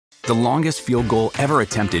The longest field goal ever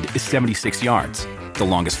attempted is 76 yards. The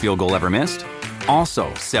longest field goal ever missed?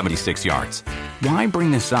 Also 76 yards. Why bring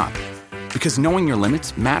this up? Because knowing your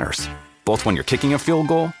limits matters, both when you're kicking a field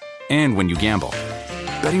goal and when you gamble.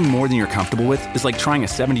 Betting more than you're comfortable with is like trying a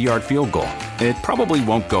 70-yard field goal. It probably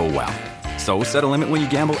won't go well. So set a limit when you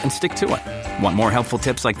gamble and stick to it. Want more helpful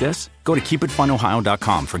tips like this? Go to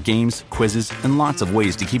keepitfunohio.com for games, quizzes, and lots of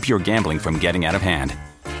ways to keep your gambling from getting out of hand.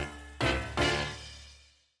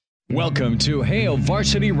 Welcome to Hail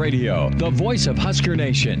Varsity Radio, the voice of Husker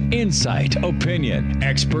Nation. Insight, opinion,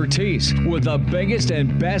 expertise, with the biggest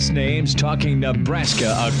and best names talking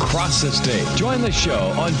Nebraska across the state. Join the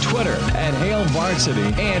show on Twitter at Hail Varsity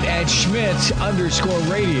and at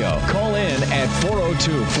Schmitz_radio. Call in at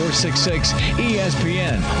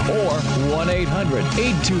 402-466-ESPN or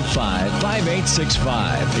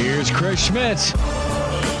 1-800-825-5865. Here's Chris Schmitz.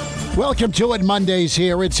 Welcome to it Mondays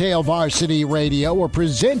here. It's Hail Varsity Radio. We're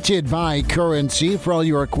presented by Currency for all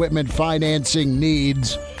your equipment financing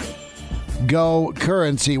needs. Go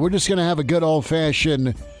Currency. We're just going to have a good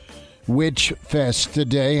old-fashioned Witch Fest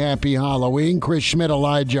today. Happy Halloween. Chris Schmidt,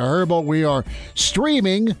 Elijah Herbal. We are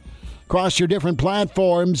streaming across your different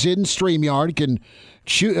platforms in StreamYard. You can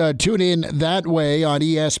tune in that way on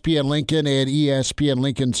ESPN Lincoln and ESPN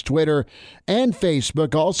Lincoln's Twitter and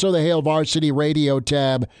Facebook. Also the Hail Varsity Radio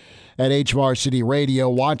tab at HVarsity Radio.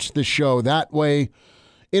 Watch the show that way.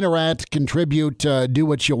 Interact, contribute, do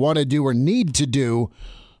what you want to do or need to do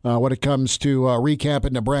when it comes to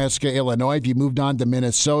recapping Nebraska, Illinois. If you moved on to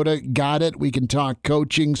Minnesota, got it. We can talk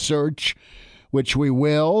coaching search, which we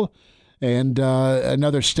will. And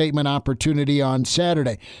another statement opportunity on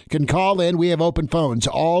Saturday. Can call in. We have open phones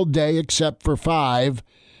all day except for 5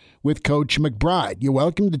 with Coach McBride. You're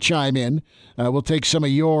welcome to chime in. We'll take some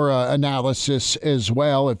of your analysis as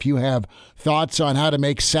well if you have thoughts on how to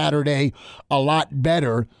make Saturday a lot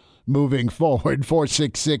better moving forward.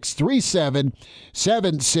 466-3776,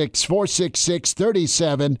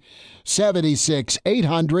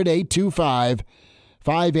 466-3776,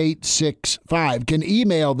 800-825-5865. Can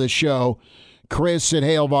email the show, Chris at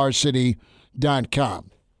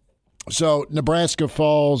HailVarsity.com. So Nebraska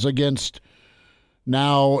falls against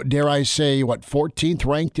now, dare I say, 14th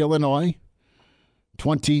ranked Illinois,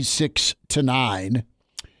 26-9.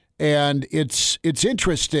 And it's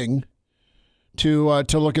interesting to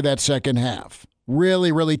look at that second half.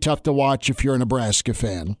 Really, really tough to watch if you're a Nebraska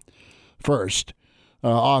fan. First,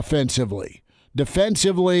 offensively.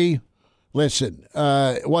 Defensively, listen,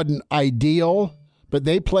 it wasn't ideal, but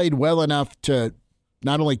they played well enough to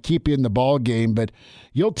not only keep you in the ball game, but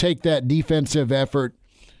you'll take that defensive effort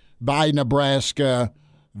by Nebraska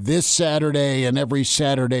this Saturday and every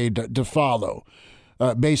Saturday to follow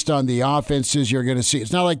based on the offenses you're going to see.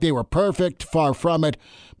 It's not like they were perfect, far from it,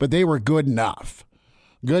 but they were good enough.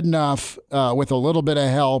 Good enough with a little bit of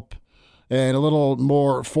help and a little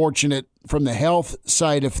more fortunate from the health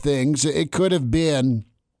side of things. It could have been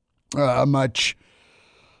a much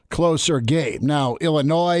closer game. Now,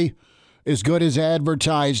 Illinois, as good as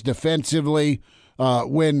advertised defensively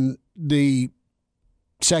when the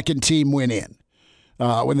second team went in.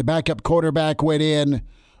 When the backup quarterback went in,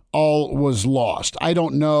 all was lost. I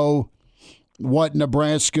don't know what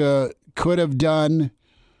Nebraska could have done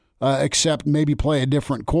except maybe play a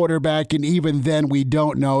different quarterback, and even then we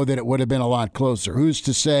don't know that it would have been a lot closer. Who's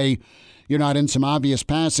to say you're not in some obvious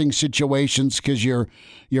passing situations because your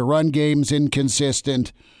run game's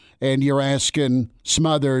inconsistent and you're asking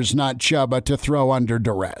Smothers, not Chubba, to throw under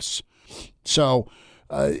duress. So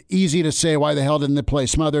easy to say, why the hell didn't they play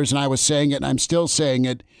Smothers? And I was saying it, and I'm still saying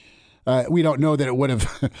it. We don't know that it would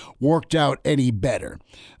have worked out any better.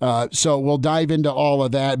 So we'll dive into all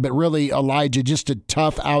of that. But really, Elijah, just a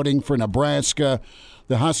tough outing for Nebraska.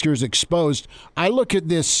 The Huskers exposed. I look at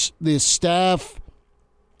this staff.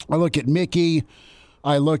 I look at Mickey.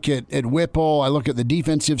 I look at Whipple. I look at the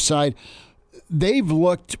defensive side. They've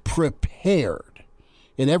looked prepared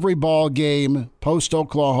in every ball game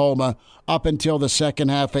post-Oklahoma up until the second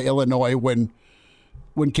half of Illinois when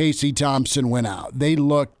Casey Thompson went out. They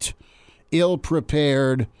looked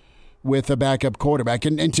ill-prepared with a backup quarterback.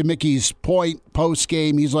 And to Mickey's point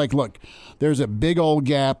post-game, he's like, look, there's a big old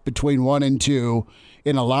gap between 1 and 2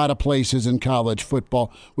 in a lot of places in college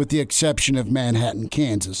football, with the exception of Manhattan,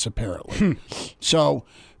 Kansas, apparently. So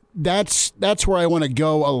that's where I want to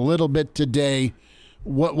go a little bit today.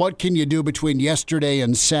 What can you do between yesterday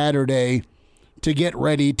and Saturday to get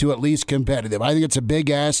ready to at least competitive? I think it's a big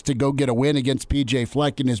ask to go get a win against P.J.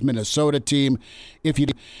 Fleck and his Minnesota team if you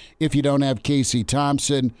don't have Casey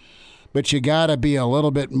Thompson. But you got to be a little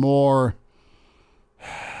bit more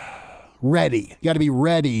ready. You got to be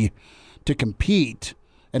ready to compete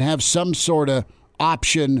and have some sort of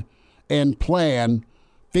option and plan.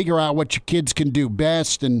 Figure out what your kids can do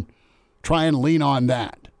best and try and lean on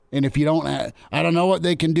that. And if you don't, I don't know what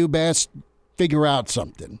they can do best, figure out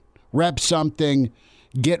something. Rep something,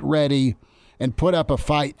 get ready, and put up a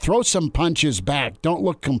fight. Throw some punches back. Don't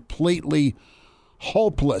look completely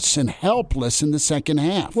hopeless and helpless in the second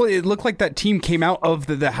half. Well, it looked like that team came out of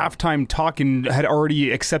the halftime talk and had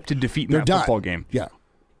already accepted defeat in that football game. Yeah.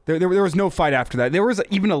 There was no fight after that. There was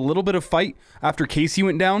even a little bit of fight after Casey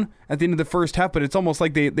went down at the end of the first half, but it's almost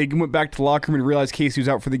like they went back to the locker room and realized Casey was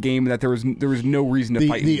out for the game and that there was no reason to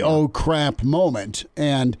fight. The oh crap moment.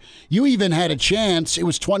 And you even had a chance. It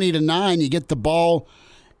was 20-9. You get the ball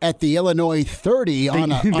at the Illinois 30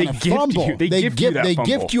 on a fumble. They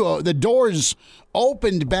gift you the doors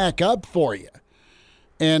opened back up for you.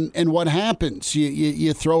 And what happens?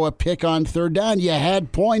 You throw a pick on third down. You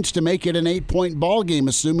had points to make it an 8-point ball game,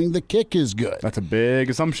 assuming the kick is good. That's a big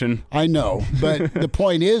assumption. I know, but the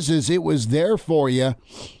point is it was there for you.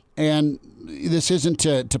 And this isn't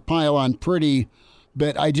to pile on Pretty,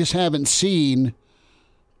 but I just haven't seen.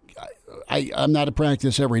 I'm not at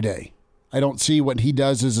practice every day. I don't see what he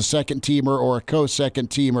does as a second teamer or a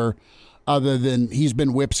co-second teamer, other than he's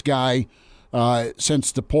been Whip's guy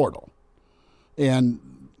since the portal. And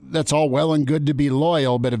that's all well and good to be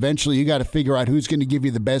loyal, but eventually you got to figure out who's going to give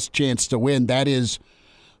you the best chance to win. That is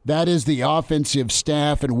the offensive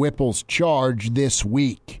staff and Whipple's charge this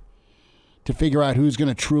week, to figure out who's going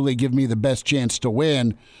to truly give me the best chance to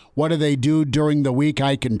win. What do they do during the week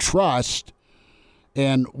I can trust?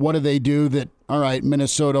 And what do they do that, all right,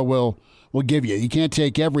 Minnesota will give you? You can't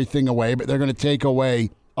take everything away, but they're going to take away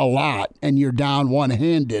a lot, and you're down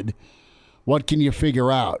one-handed. What can you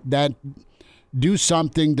figure out? Do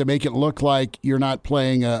something to make it look like you're not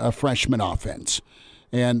playing a freshman offense.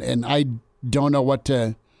 And I don't know what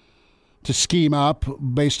to scheme up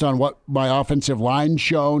based on what my offensive line's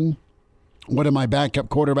shown. What do my backup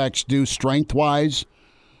quarterbacks do strength-wise?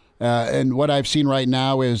 And what I've seen right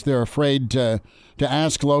now is they're afraid to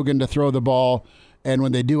ask Logan to throw the ball, and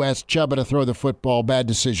when they do ask Chubba to throw the football, bad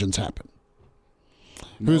decisions happen.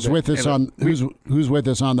 Who's with us on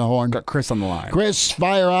the horn? Got Chris on the line. Chris,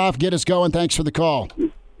 fire off. Get us going. Thanks for the call.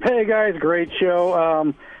 Hey, guys. Great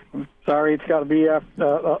show. Sorry it's got to be a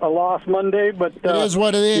loss Monday, but it is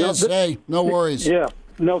what it is. Hey, no worries. Yeah,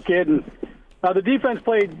 no kidding. The defense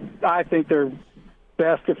played, I think, their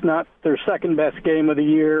best, if not their second best game of the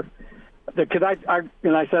year. Because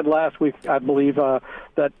I said last week, I believe that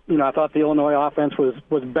I thought the Illinois offense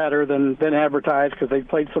was better than advertised, because they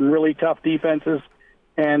played some really tough defenses.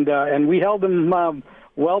 And we held them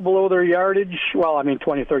well below their yardage. Well, I mean,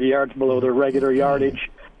 20, 30 yards below their regular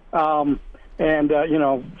yardage. So that's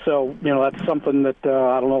something that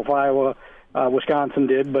I don't know if Iowa, Wisconsin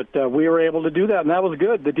did, but we were able to do that, and that was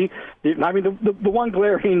good. The one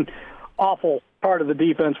glaring awful part of the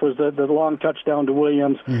defense was the long touchdown to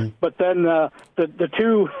Williams. Mm-hmm. But then the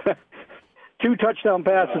two touchdown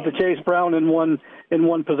passes to Chase Brown in one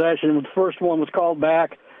possession. The first one was called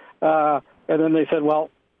back. And then they said, well,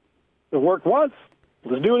 it worked once,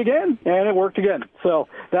 let's do it again, and it worked again. So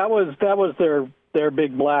that was their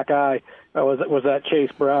big black eye, was that Chase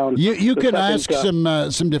Brown. You could ask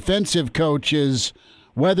some defensive coaches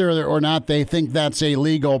whether or not they think that's a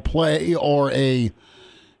legal play or a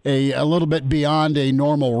little bit beyond a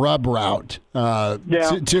normal rub route,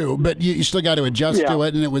 too. But you still got to adjust to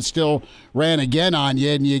it, and it was still ran again on you,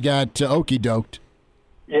 and you got okey-doked.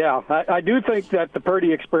 Yeah, I do think that the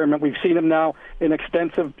Purdy experiment, we've seen him now in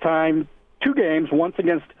extensive time, 2 games, once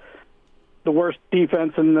against the worst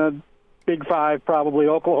defense in the Big Five, probably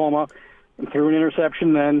Oklahoma, and threw an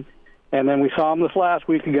interception then. And then we saw him this last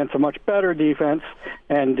week against a much better defense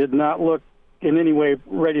and did not look in any way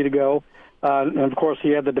ready to go. And, of course,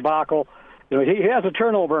 he had the debacle. He has a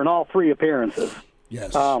turnover in all 3 appearances.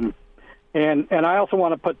 Yes. And I also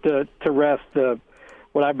want to put to rest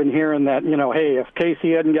what I've been hearing, that, hey, if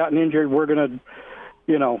Casey hadn't gotten injured, we're gonna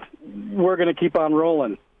keep on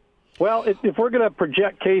rolling. Well, if we're gonna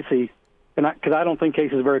project Casey, because I don't think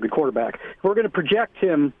Casey's a very good quarterback, if we're gonna project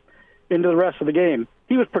him into the rest of the game,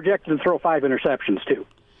 he was projected to throw 5 interceptions too.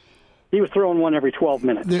 He was throwing one every 12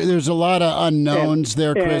 minutes. There's a lot of unknowns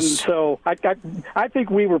there, Chris. And so I think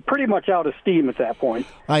we were pretty much out of steam at that point.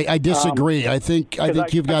 I disagree. I think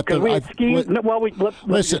you've got the.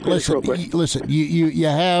 Listen. You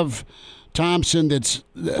have Thompson that's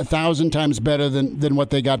 1,000 times better than what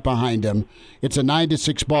they got behind him. It's a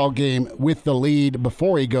 9-6 ball game with the lead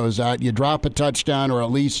before he goes out. You drop a touchdown, or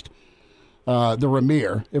at least the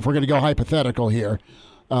Ramir, if we're going to go hypothetical here.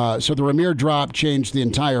 So the Rahmir drop changed the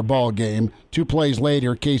entire ball game. 2 plays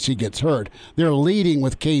later, Casey gets hurt. They're leading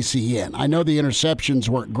with Casey in. I know the interceptions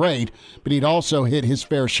weren't great, but he'd also hit his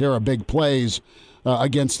fair share of big plays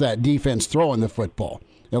against that defense throwing the football.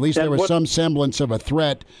 At least there was some semblance of a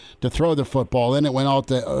threat to throw the football. Then it went all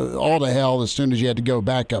to hell as soon as you had to go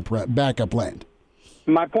backup land.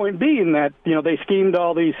 My point being that, they schemed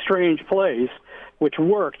all these strange plays, which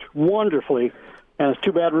worked wonderfully, and it's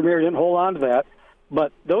too bad Rahmir didn't hold on to that.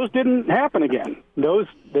 But those didn't happen again.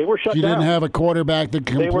 They were shut down. You didn't have a quarterback that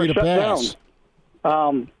could complete a pass.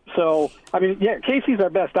 Casey's our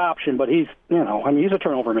best option, but he's a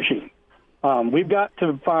turnover machine. We've got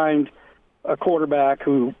to find a quarterback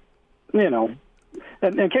who, and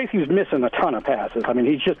Casey's missing a ton of passes. I mean,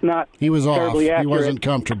 he's just not. He was terribly off. accurate. He wasn't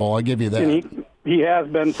comfortable. I'll give you that. And he has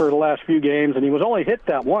been for the last few games, and he was only hit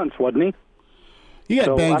that once, wasn't he? He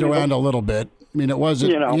got banged around a little bit. I mean, it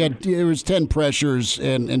wasn't. It was 10 pressures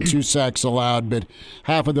and 2 sacks allowed, but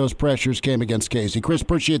half of those pressures came against Casey. Chris,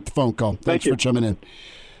 appreciate the phone call. Thanks for chiming in.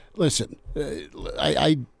 Listen,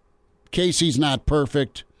 Casey's not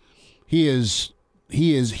perfect. He is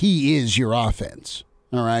your offense.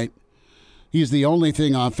 All right. He's the only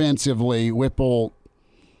thing offensively Whipple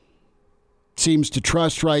seems to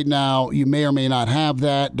trust right now. You may or may not have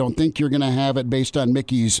that. Don't think you're going to have it based on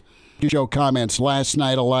Mickey's show comments last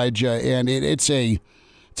night, Elijah, and it's a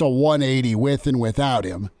 180 with and without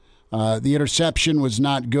him. The interception was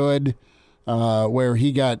not good, where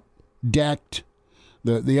he got decked.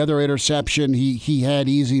 The other interception, he had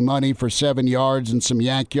easy money for 7 yards and some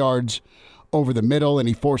yak yards over the middle, and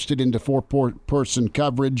he forced it into 4-person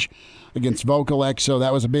coverage against Vokalek, so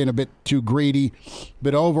that was being a bit too greedy.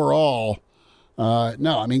 But overall,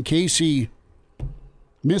 Casey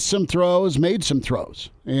missed some throws, made some throws,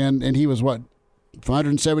 and he was,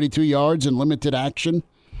 572 yards in limited action?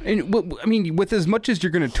 And with as much as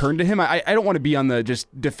you're going to turn to him, I don't want to be on the just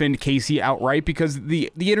defend Casey outright, because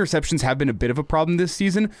the interceptions have been a bit of a problem this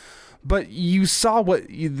season. But you saw what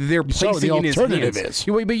they're placing in his hands.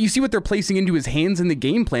 But you see what they're placing into his hands in the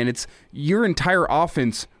game plan. It's your entire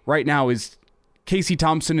offense right now is Casey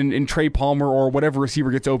Thompson and Trey Palmer, or whatever receiver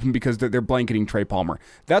gets open because they're blanketing Trey Palmer.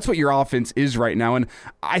 That's what your offense is right now. And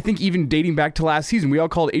I think even dating back to last season, we all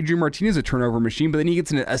called Adrian Martinez a turnover machine, but then he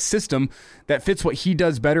gets in a system that fits what he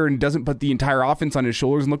does better and doesn't put the entire offense on his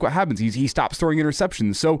shoulders. And look what happens. He stops throwing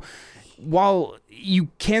interceptions. So while you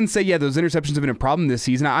can say, those interceptions have been a problem this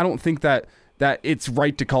season, I don't think that it's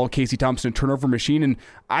right to call Casey Thompson a turnover machine. And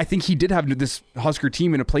I think he did have this Husker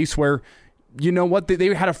team in a place where, you know what,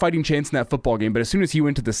 they had a fighting chance in that football game. But as soon as he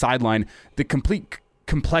went to the sideline, the complete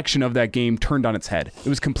complexion of that game turned on its head. It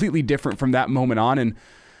was completely different from that moment on. And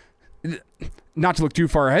not to look too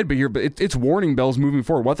far ahead, but it's warning bells moving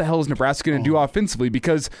forward. What the hell is Nebraska going to do offensively?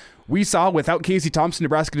 Because we saw without Casey Thompson,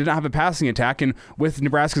 Nebraska did not have a passing attack, and with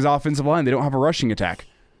Nebraska's offensive line, they don't have a rushing attack.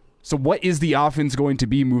 So what is the offense going to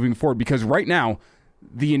be moving forward? Because right now,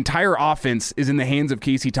 the entire offense is in the hands of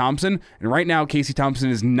Casey Thompson, and right now, Casey Thompson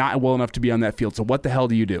is not well enough to be on that field. So what the hell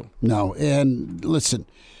do you do? No, and listen,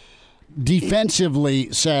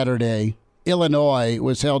 defensively Saturday, Illinois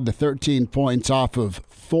was held to 13 points off of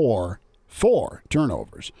four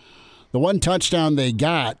turnovers. The one touchdown they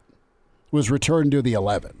got was returned to the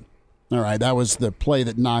 11. All right, that was the play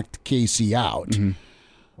that knocked Casey out. Mm-hmm.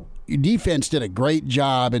 Your defense did a great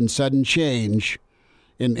job in sudden change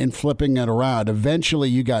in flipping it around. Eventually,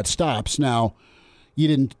 you got stops. Now, you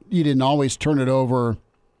didn't always turn it over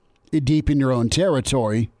deep in your own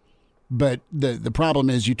territory, but the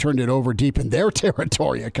problem is you turned it over deep in their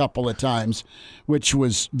territory a couple of times, which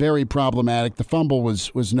was very problematic. The fumble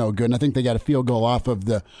was no good, and I think they got a field goal off of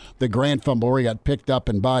the Grant fumble where he got picked up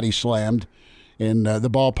and body slammed, and the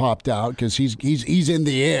ball popped out because he's in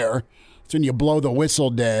the air. So when you blow the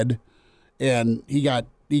whistle dead, and he got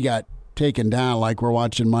taken down like we're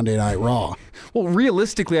watching Monday Night Raw. Well,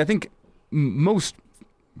 realistically, I think most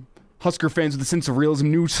Husker fans with a sense of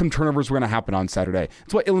realism knew some turnovers were going to happen on Saturday.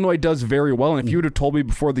 It's what Illinois does very well. And if you would have told me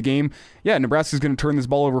before the game, Nebraska's going to turn this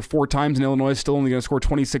ball over 4 times and Illinois is still only going to score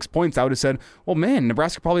 26 points, I would have said, well, man,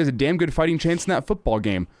 Nebraska probably has a damn good fighting chance in that football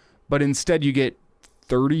game. But instead, you get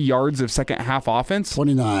 30 yards of second half offense.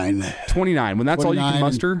 29. When that's all you can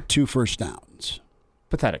muster. 2 first downs.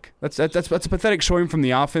 Pathetic. That's a pathetic showing from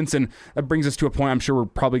the offense, and that brings us to a point I'm sure we're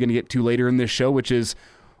probably going to get to later in this show, which is,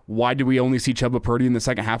 why do we only see Chubba Purdy in the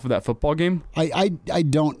second half of that football game? I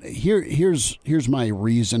don't. Here's my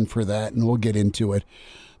reason for that, and we'll get into it.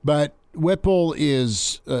 But Whipple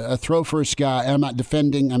is a throw first guy. I'm not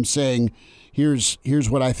defending. I'm saying here's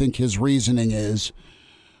what I think his reasoning is.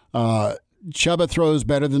 Chubba throws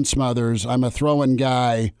better than Smothers. I'm a throwing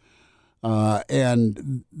guy.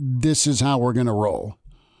 and this is how we're going to roll.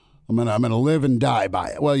 I'm gonna live and die by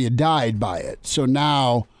it. Well, you died by it. So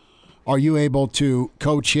now, are you able to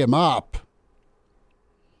coach him up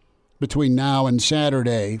between now and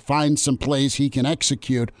Saturday, find some plays he can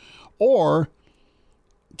execute, or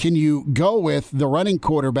can you go with the running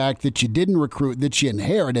quarterback that you didn't recruit, that you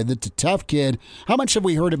inherited, that's a tough kid? How much have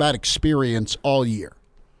we heard about experience all year?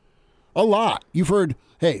 A lot. You've heard,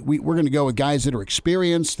 hey, we're going to go with guys that are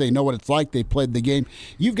experienced. They know what it's like. They played the game.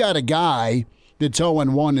 You've got a guy that's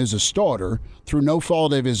 0-1 as a starter through no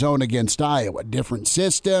fault of his own against Iowa. Different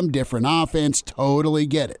system, different offense, totally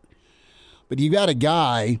get it. But you got a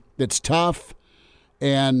guy that's tough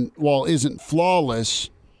and, while isn't flawless,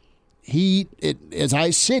 as I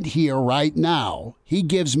sit here right now, he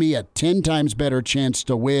gives me a 10 times better chance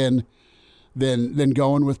to win than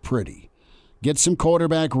going with Pretty. Get some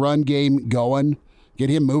quarterback run game going. Get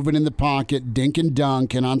him moving in the pocket, dink and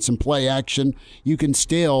dunk, and on some play action, you can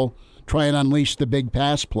still try and unleash the big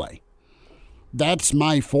pass play. That's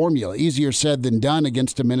my formula. Easier said than done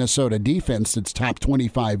against a Minnesota defense that's top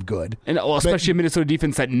 25 good. And especially a Minnesota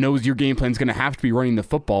defense that knows your game plan is going to have to be running the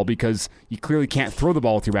football because you clearly can't throw the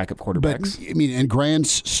ball with your backup quarterbacks. But, and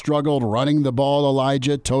Grant's struggled running the ball,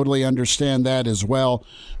 Elijah. Totally understand that as well.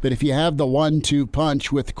 But if you have the 1-2 punch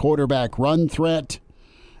with quarterback run threat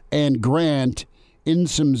and Grant in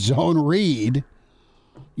some zone read,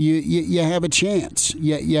 you have a chance.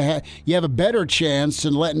 You have a better chance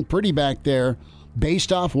than letting Pretty back there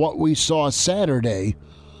based off what we saw Saturday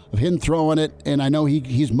of him throwing it. And I know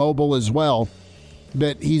he's mobile as well,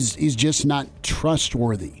 but he's just not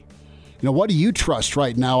trustworthy. What do you trust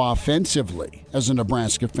right now offensively as a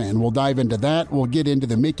Nebraska fan? We'll dive into that. We'll get into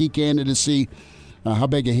the Mickey candidacy, how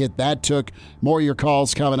big a hit that took. More of your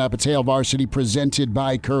calls coming up. It's Hail Varsity presented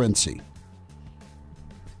by Currency.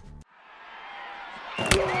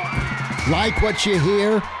 Like what you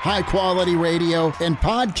hear, high-quality radio and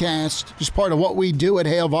podcast is part of what we do at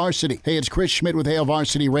Hail Varsity. Hey, it's Chris Schmidt with Hail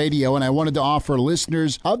Varsity Radio, and I wanted to offer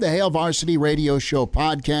listeners of the Hail Varsity Radio Show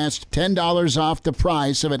podcast $10 off the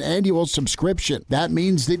price of an annual subscription. That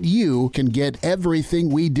means that you can get everything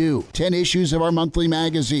we do. 10 issues of our monthly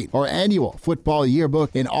magazine, our annual football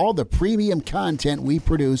yearbook, and all the premium content we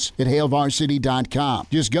produce at HailVarsity.com.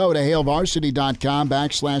 Just go to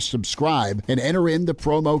HailVarsity.com/subscribe and enter in the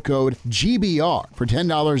promo code GBR for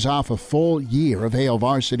 $10 off a full year of Hail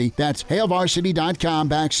Varsity. That's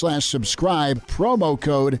HailVarsity.com/subscribe, promo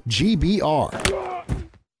code GBR.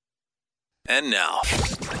 And now,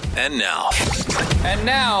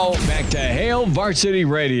 back to Hail Varsity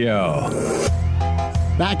Radio.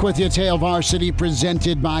 Back with you, it's Hail Varsity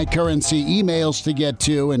presented by Currency. Emails to get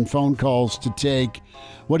to and phone calls to take.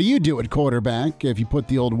 What do you do at quarterback if you put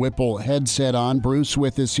the old Whipple headset on? Bruce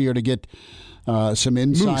with us here to get some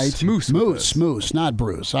insight. Moose, not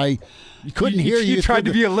Bruce. I couldn't hear you. You tried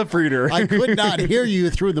to be a lip reader. I could not hear you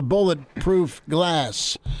through the bulletproof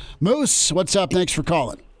glass. Moose, what's up? Thanks for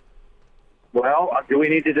calling. Well, do we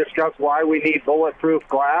need to discuss why we need bulletproof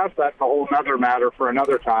glass? That's a whole other matter for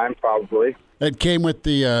another time, probably. It came with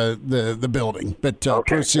the building, but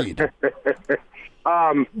okay. Proceed.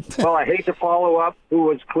 Well, I hate to follow up who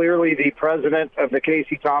was clearly the president of the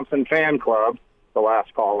Casey Thompson fan club, the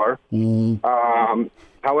last caller.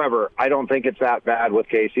 However, I don't think it's that bad with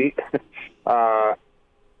Casey. I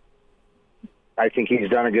think he's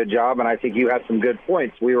done a good job, and I think you had some good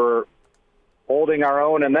points. We were holding our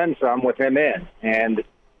own and then some with him in, and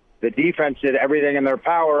the defense did everything in their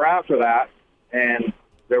power after that, and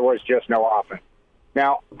there was just no offense.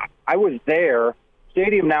 Now, I was there.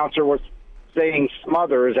 Stadium announcer was saying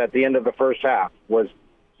Smothers at the end of the first half. Was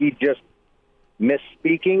he just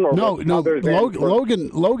misspeaking? Or no.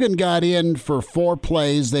 Logan got in for 4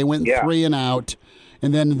 plays. They went 3 and out,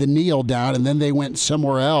 and then the kneel down, and then they went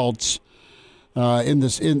somewhere else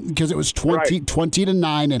because it was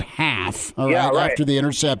 20-9 at half. All right, after the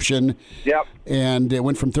interception. Yep. And it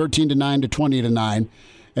went from 13-9 to 20-9,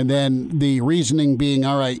 and then the reasoning being,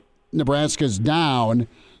 all right, Nebraska's down.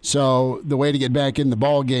 So the way to get back in the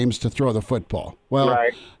ball game is to throw the football. Well,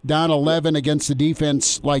 down 11 against the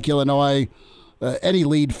defense like Illinois, any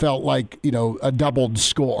lead felt like a doubled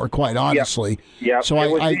score. Quite honestly. Yeah. So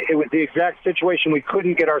it was the exact situation we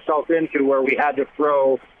couldn't get ourselves into, where we had to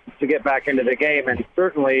throw to get back into the game, and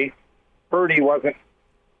certainly Purdy wasn't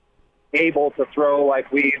able to throw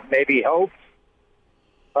like we maybe hoped.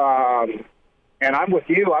 And I'm with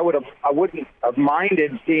you. I wouldn't have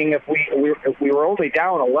minded seeing if we were only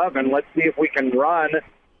down 11. Let's see if we can run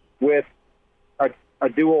with a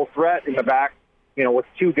dual threat in the back, with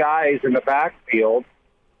 2 guys in the backfield.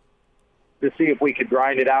 to see if we could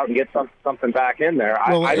grind it out and get something back in there.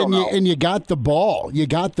 I don't know. And you got the ball. You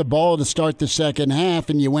got the ball to start the second half,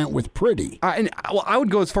 and you went with Purdy. I would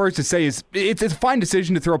go as far as to say it's a fine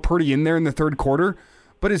decision to throw Purdy in there in the third quarter,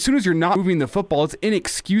 but as soon as you're not moving the football, it's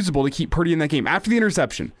inexcusable to keep Purdy in that game. After the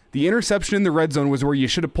interception in the red zone was where you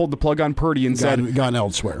should have pulled the plug on Purdy and gone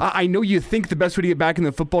elsewhere. I know you think the best way to get back in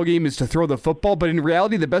the football game is to throw the football, but in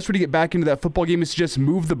reality, the best way to get back into that football game is to just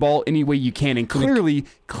move the ball any way you can. And clearly,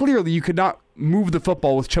 you could not move the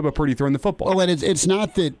football with Chubba Purdy throwing the football. Well, and it's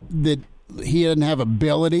not that he didn't have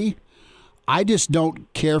ability. I just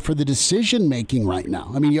don't care for the decision making right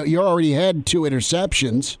now. I mean, you already had 2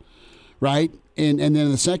 interceptions, right? And then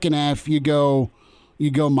in the second half, you go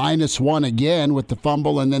 -1 again with the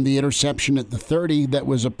fumble and then the interception at the 30. That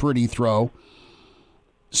was a pretty throw.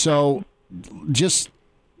 So just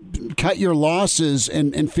cut your losses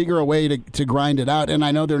and figure a way to grind it out. And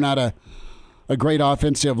I know they're not a great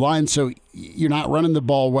offensive line, so you're not running the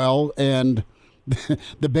ball well, and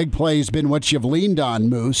the big play has been what you've leaned on,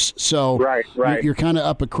 Moose. So right. You're kind of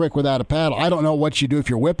up a creek without a paddle. I don't know what you do if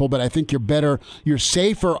you're Whipple, but I think your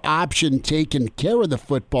safer option taking care of the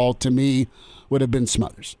football, to me, would have been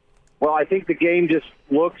Smothers. Well, I think the game just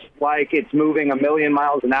looks like it's moving a million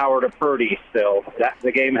miles an hour to Purdy still.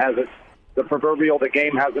 The game hasn't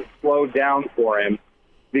slowed down for him,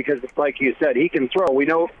 because it's like you said, he can throw. We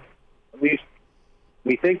know, at least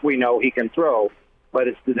we think we know he can throw, but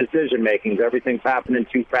it's the decision making. Everything's happening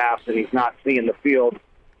too fast, and he's not seeing the field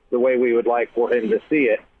the way we would like for him to see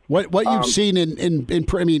it. What you've seen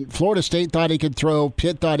in Florida State thought he could throw,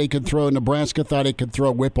 Pitt thought he could throw, Nebraska thought he could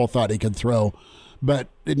throw, Whipple thought he could throw, but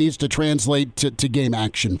it needs to translate to game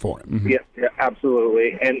action for him. Mm-hmm. Yeah,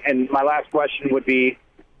 absolutely. And my last question would be,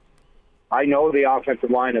 I know the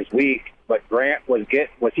offensive line is weak, but Grant was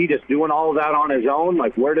he just doing all of that on his own?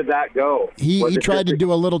 Like, where did that go? He tried to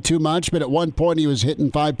do a little too much, but at one point he was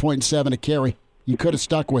hitting 5.7 a carry. You could have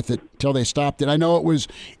stuck with it until they stopped it. I know it was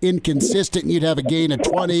inconsistent. You'd have a gain of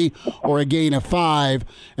 20 or a gain of 5,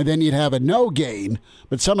 and then you'd have a no gain.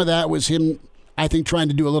 But some of that was him, I think, trying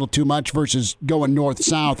to do a little too much versus going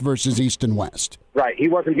north-south versus east and west. Right. He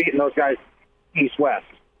wasn't beating those guys east-west.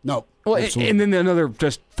 No. Well, and then another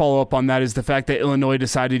just follow-up on that is the fact that Illinois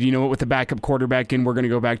decided, with the backup quarterback in, we're going to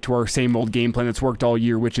go back to our same old game plan that's worked all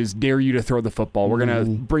year, which is dare you to throw the football. We're going to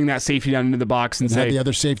bring that safety down into the box and say... have the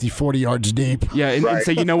other safety 40 yards deep. Yeah, and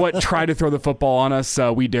say, you know what, try to throw the football on us.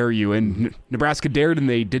 We dare you. And Nebraska dared, and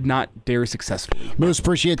they did not dare successfully. Moose,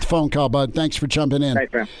 appreciate the phone call, bud. Thanks for jumping in.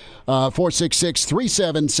 Thanks, man.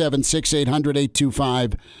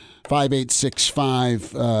 466-377-6800,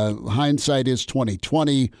 825-5865. Hindsight is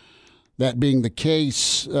 20/20. That being the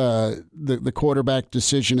case, the quarterback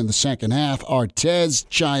decision in the second half. Artez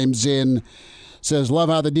chimes in, says, love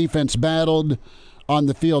how the defense battled on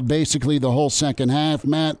the field basically the whole second half.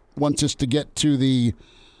 Matt wants us to get to the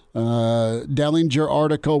Dellinger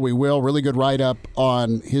article. We will. Really good write-up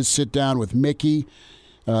on his sit-down with Mickey.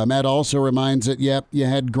 Matt also reminds that, you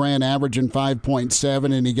had Grant averaging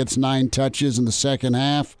 5.7, and he gets 9 touches in the second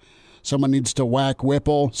half. Someone needs to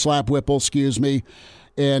slap Whipple, excuse me.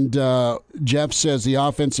 And Jeff says the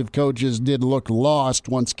offensive coaches did look lost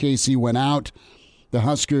once Casey went out. The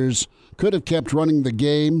Huskers could have kept running the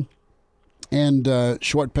game, and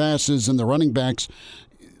short passes and the running backs.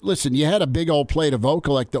 Listen, you had a big old play to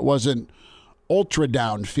Vokalek that wasn't ultra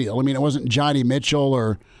downfield. I mean, it wasn't Johnny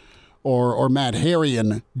Mitchell or Matt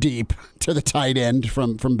Harrion deep to the tight end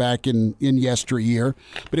from back in yesteryear,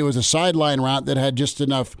 but it was a sideline route that had just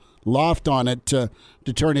enough loft on it to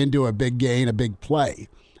turn into a big gain, a big play.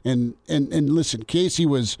 And listen, Casey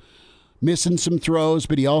was missing some throws,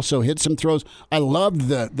 but he also hit some throws. I loved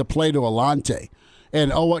the play to Alante.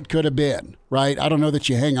 And what could have been, right? I don't know that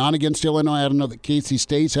you hang on against Illinois. I don't know that Casey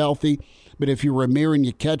stays healthy. But if you're Ramir and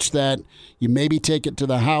you catch that, you maybe take it to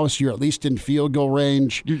the house. You're at least in field goal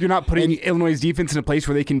range. You're not putting Illinois' defense in a place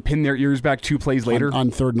where they can pin their ears back 2 plays later on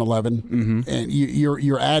 3rd and 11, and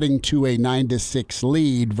you're adding to a 9-6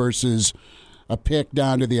 lead versus a pick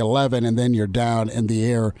down to the 11, and then you're down and the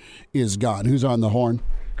air is gone. Who's on the horn?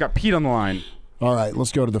 Got Pete on the line. All right,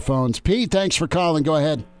 let's go to the phones. Pete, thanks for calling. Go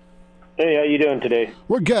ahead. Hey, how you doing today?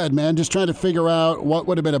 We're good, man. Just trying to figure out what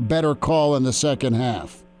would have been a better call in the second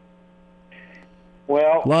half.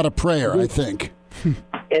 Well, a lot of prayer, I think.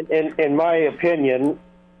 In my opinion,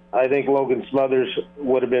 I think Logan Smothers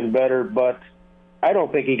would have been better, but I don't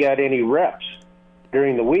think he got any reps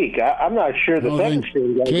during the week. I'm not sure the second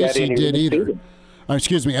string got Casey any did reps either.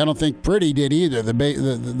 Excuse me, I don't think Purdy did either.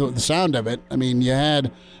 The sound of it. I mean, you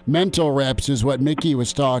had mental reps is what Mickey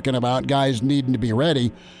was talking about, guys needing to be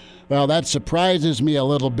ready. Well, that surprises me a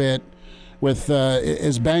little bit with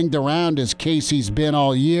as banged around as Casey's been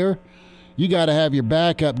all year, you got to have your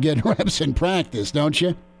backup getting reps in practice, don't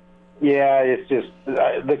you? Yeah, it's just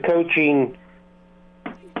the coaching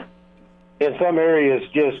in some areas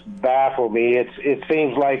just baffle me. It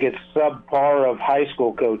seems like it's subpar of high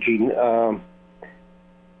school coaching.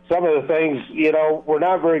 Some of the things, we're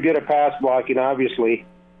not very good at pass blocking, obviously.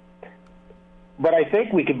 But I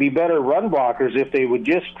think we could be better run blockers if they would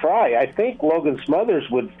just try. I think Logan Smothers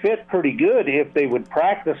would fit pretty good if they would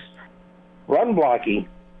practice run blocking.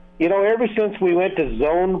 Ever since we went to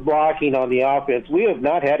zone blocking on the offense, we have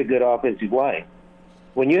not had a good offensive line.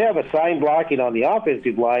 When you have assigned blocking on the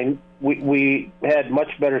offensive line, we had much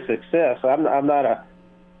better success. I'm not a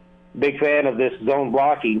big fan of this zone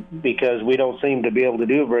blocking because we don't seem to be able to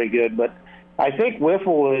do it very good. But I think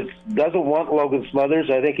Whipple doesn't want Logan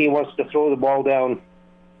Smothers. I think he wants to throw the ball down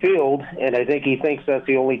field, and I think he thinks that's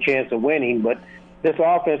the only chance of winning. But this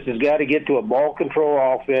offense has got to get to a ball control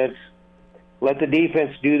offense, let the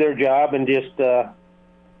defense do their job, and just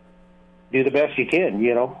do the best you can,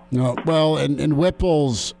 No, well, and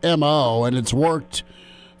Whipple's MO, and it's worked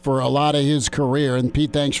for a lot of his career, and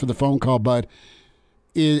Pete, thanks for the phone call, bud,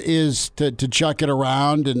 is to chuck it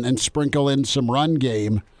around and sprinkle in some run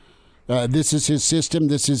game. This is his system.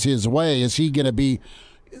 This is his way. Is he going to be,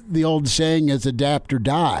 the old saying is adapt or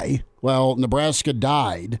die? Well, Nebraska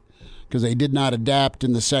died because they did not adapt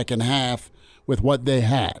in the second half with what they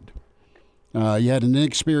had. You had an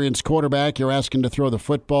inexperienced quarterback. You're asking to throw the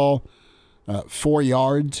football 4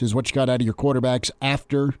 yards is what you got out of your quarterbacks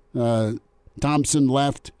after Thompson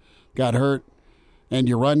left, got hurt, and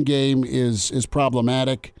your run game is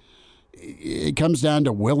problematic. It comes down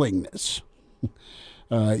to willingness.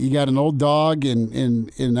 You got an old dog,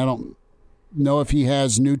 and I don't know if he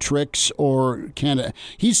has new tricks or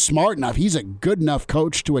he's smart enough. He's a good enough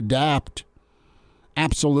coach to adapt,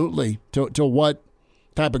 absolutely, to what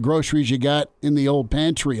type of groceries you got in the old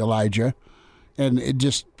pantry, Elijah. And it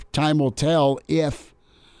just, time will tell if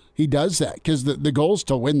he does that, because the goal is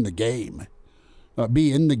to win the game,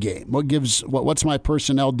 be in the game. What's my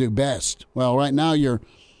personnel do best? Well, right now your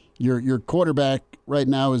quarterback right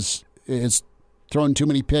now is throwing too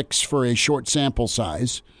many picks for a short sample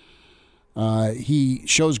size. He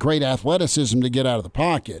shows great athleticism to get out of the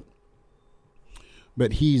pocket,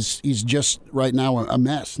 but he's just right now a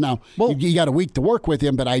mess. Now, you got a week to work with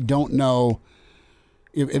him, but I don't know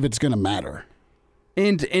if it's going to matter.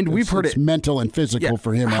 And we've heard it's mental and physical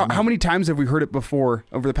for him. How many times have we heard it before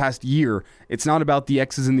over the past year? It's not about the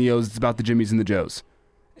X's and the O's, it's about the Jimmies and the Joes.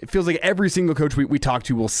 It feels like every single coach we talk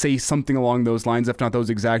to will say something along those lines, if not those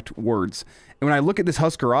exact words. And when I look at this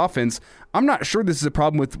Husker offense, I'm not sure this is a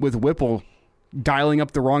problem with Whipple dialing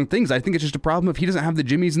up the wrong things. I think it's just a problem if he doesn't have the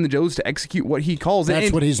Jimmies and the Joes to execute what he calls.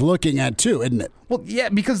 That's what he's looking at too, isn't it? Well, yeah,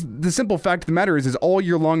 because the simple fact of the matter is all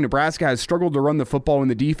year long Nebraska has struggled to run the football when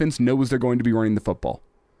the defense knows they're going to be running the football.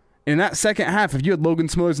 In that second half, if you had Logan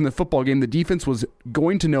Smothers in the football game, the defense was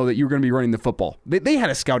going to know that you were going to be running the football. They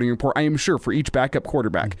had a scouting report, I am sure, for each backup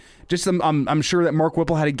quarterback. Just I'm sure that Mark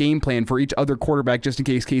Whipple had a game plan for each other quarterback just in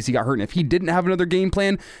case Casey got hurt. And if he didn't have another game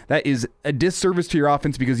plan, that is a disservice to your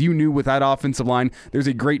offense, because you knew with that offensive line, there's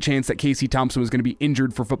a great chance that Casey Thompson was going to be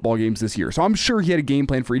injured for football games this year. So I'm sure he had a game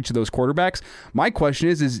plan for each of those quarterbacks. My question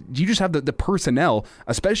is do you just have the personnel,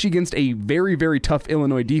 especially against a very, very tough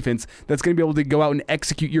Illinois defense, that's going to be able to go out and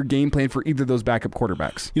execute your game plan for either of those backup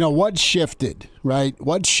quarterbacks? What shifted, right?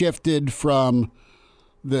 What shifted from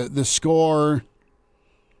the score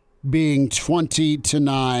being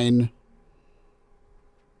 20-9,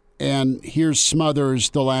 and here's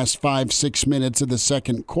Smothers the last 5-6 minutes of the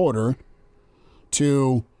second quarter,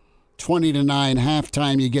 to 20-9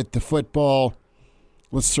 halftime? You get the football.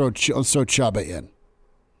 Let's throw Chubba in,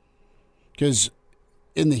 because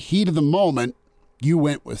in the heat of the moment, you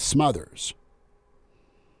went with Smothers.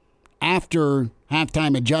 After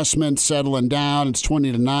halftime adjustments, settling down, it's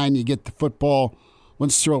 20-9, you get the football.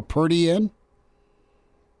 Let's throw Purdy in.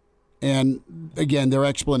 And again, their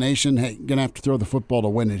explanation, hey, going to have to throw the football to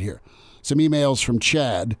win it here. Some emails from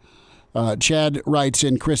Chad. Chad writes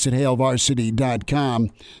in, Chris@HailVarsity.com.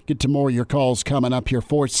 Get to more of your calls coming up here.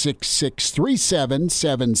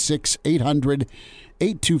 466-3776,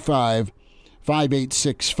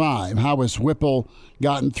 800-825-5865. How has Whipple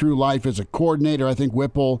gotten through life as a coordinator? I think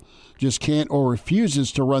Whipple just can't or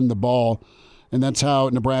refuses to run the ball, and that's how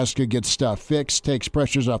Nebraska gets stuff fixed, takes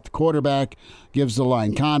pressures off the quarterback, gives the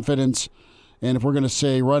line confidence. And if we're going to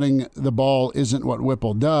say running the ball isn't what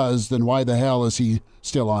Whipple does, then why the hell is he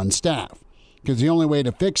still on staff? Because the only way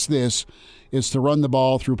to fix this is to run the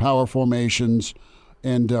ball through power formations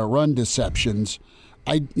and run deceptions.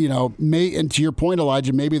 and to your point,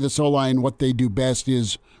 Elijah, maybe this O-line, what they do best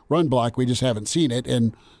is run block. We just haven't seen it,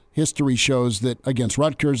 and history shows that against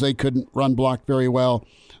Rutgers, they couldn't run block very well.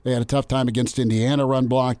 They had a tough time against Indiana run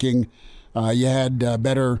blocking. You had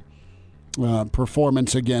better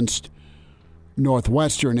performance against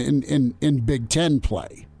Northwestern in Big Ten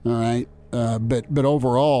play. All right, but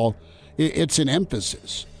overall, it's an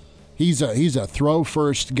emphasis. He's a throw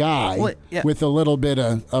first guy with a little bit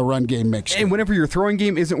of a run game mixed in. And whenever your throwing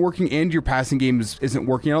game isn't working and your passing game isn't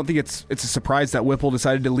working, I don't think it's a surprise that Whipple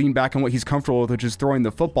decided to lean back on what he's comfortable with, which is throwing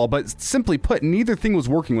the football. But simply put, neither thing was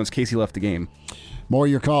working once Casey left the game. More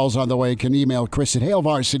of your calls on the way. You can email Chris at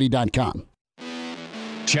HailVarsity.com.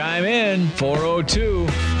 Chime in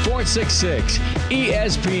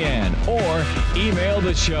 402-466-ESPN or email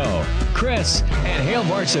the show, Chris at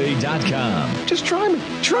HailVarsity.com. Just try me.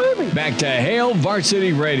 Back to Hail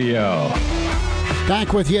Varsity Radio.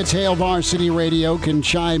 Back with you. It's Hail Varsity Radio. Can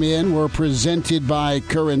chime in. We're presented by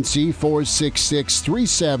Currency,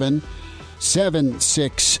 466-3776,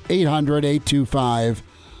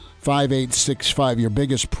 800-825-5865. Your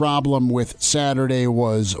biggest problem with Saturday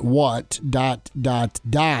was what? ...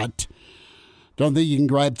 Don't think you can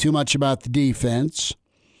gripe too much about the defense.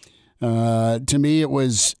 To me, it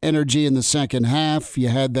was energy in the second half. You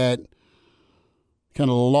had that kind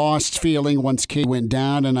of lost feeling once K went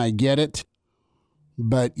down, and I get it.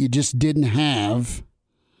 But you just didn't have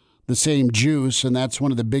the same juice, and that's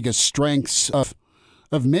one of the biggest strengths of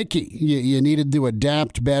Mickey. You needed to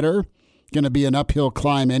adapt better. Going to be an uphill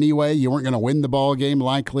climb anyway. You weren't going to win the ball game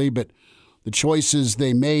likely, but the choices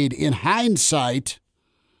they made in hindsight,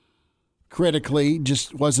 critically,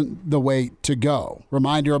 just wasn't the way to go.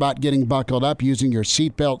 Reminder about getting buckled up. Using your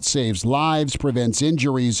seatbelt saves lives, prevents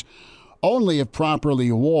injuries only if properly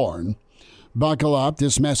worn. Buckle up.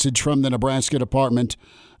 This message from the Nebraska Department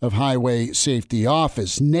of Highway Safety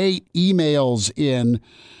Office. Nate emails in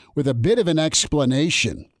with a bit of an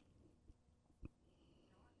explanation.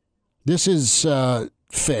 This is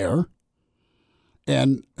fair,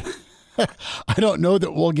 and I don't know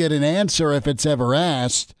that we'll get an answer if it's ever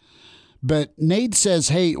asked, but Nate says,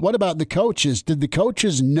 hey, what about the coaches? Did the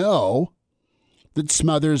coaches know that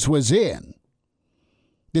Smothers was in?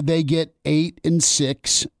 Did they get 8 and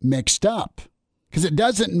 6 mixed up? Because it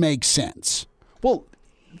doesn't make sense. Well,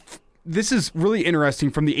 this is really interesting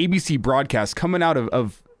from the ABC broadcast coming out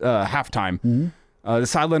of halftime. Mm-hmm. The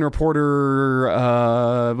sideline reporter,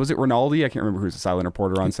 was it Rinaldi? I can't remember who's the sideline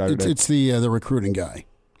reporter on Saturday. It's the recruiting guy,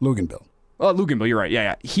 Luganville. Oh, Luganville, you're right.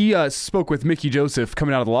 Yeah. He spoke with Mickey Joseph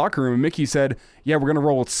coming out of the locker room, and Mickey said, yeah, we're going to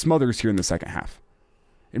roll with Smothers here in the second half.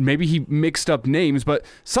 And maybe he mixed up names, but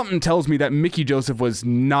something tells me that Mickey Joseph was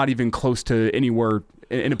not even close to anywhere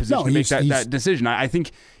in a position to make that decision. I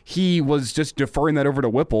think he was just deferring that over to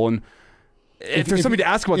Whipple, and if there's somebody to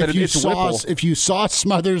ask about that, it's Whipple. If you saw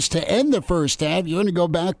Smothers to end the first half, you're going to go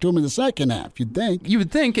back to him in the second half, you'd think. You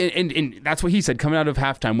would think, and that's what he said coming out of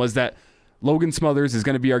halftime, was that Logan Smothers is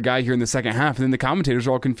going to be our guy here in the second half, and then the commentators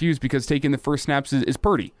are all confused because taking the first snaps is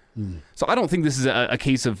Purdy. So I don't think this is a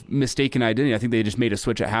case of mistaken identity. I think they just made a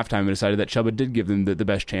switch at halftime and decided that Chubba did give them the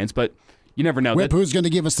best chance, but you never know. Whip, who's going to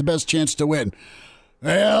give us the best chance to win?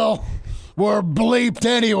 Well, we're bleeped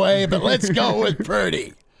anyway, but let's go with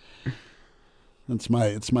Purdy. It's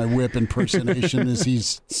my Whip impersonation as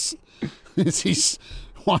he's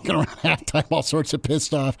walking around halftime all sorts of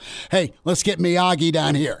pissed off. Hey, let's get Miyagi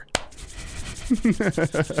down here.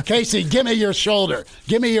 Casey, give me your shoulder.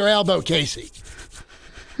 Give me your elbow, Casey.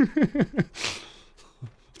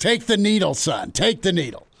 Take the needle, son. Take the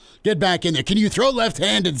needle. Get back in there. Can you throw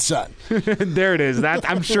left-handed, son? There it is.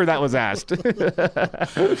 I'm sure that was asked.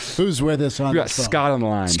 Who's with us on the phone? Scott on the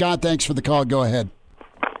line. Scott, thanks for the call. Go ahead.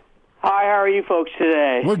 Hi, how are you folks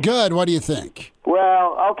today? We're good. What do you think?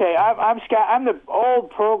 Well, okay, I'm Scott. I'm the old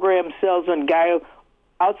program salesman guy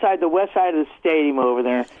outside the west side of the stadium over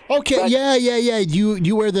there. Okay, but, yeah.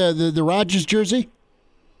 You wear the Rogers jersey?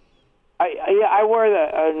 I wear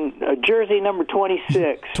the jersey number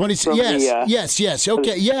 26. 26. Yes.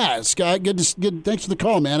 Okay, yeah, Scott. Good. Thanks for the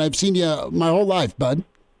call, man. I've seen you my whole life, bud.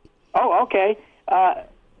 Oh, okay. I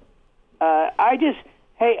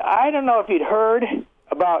don't know if you'd heard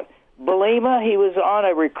about Belima. He was on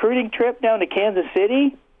a recruiting trip down to Kansas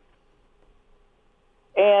City,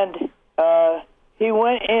 and he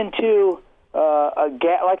went into a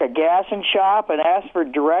gassing shop and asked for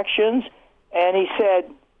directions, and he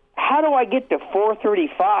said, how do I get to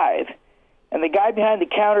 435? And the guy behind the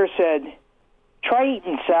counter said, try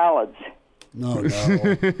eating salads. No.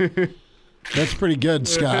 That's pretty good,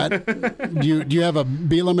 Scott. Do you have a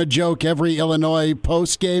Bielema joke every Illinois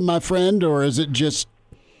post game, my friend, or is it just...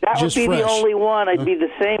 That would be fresh. the only one. I'd be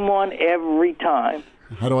the same one every time.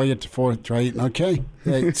 How do I get to 4th, right? Okay.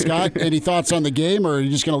 Hey, Scott, any thoughts on the game, or are you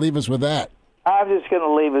just going to leave us with that? I'm just going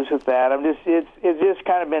to leave us with that. It's just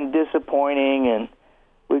kind of been disappointing, and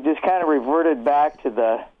we've just kind of reverted back to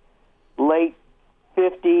the late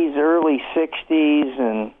 50s, early 60s,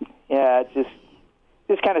 and yeah, it's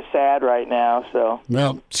just kind of sad right now. So.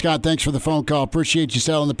 Well, Scott, thanks for the phone call. Appreciate you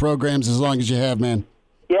selling the programs as long as you have, man.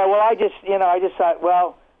 Yeah, well, I just thought,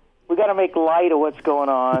 well, we got to make light of what's going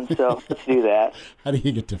on, so let's do that. How do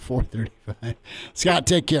you get to 4:35? Scott,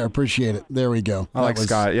 take care. Appreciate it. There we go. I like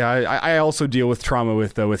Scott. Yeah, I also deal with trauma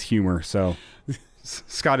with humor, so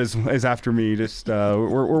Scott is after me. Just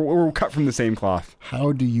we're cut from the same cloth.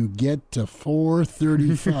 How do you get to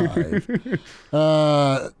 4:35?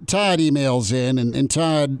 Todd emails in, and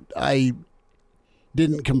Todd, I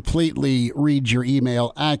didn't completely read your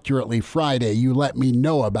email accurately Friday. You let me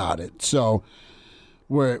know about it, so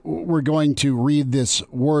we're going to read this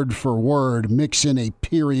word for word, mix in a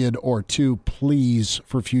period or two, please,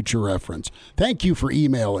 for future reference. Thank you for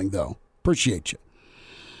emailing, though. Appreciate you.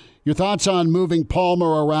 Your thoughts on moving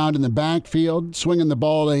Palmer around in the backfield, swinging the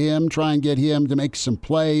ball to him, try and get him to make some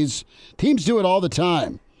plays. Teams do it all the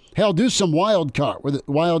time. Hell, do some wildcat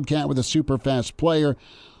with a super fast player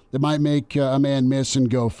that might make a man miss and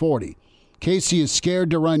go 40. Casey is scared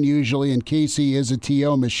to run usually, and Casey is a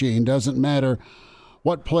TO machine. Doesn't matter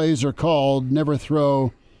what plays are called, never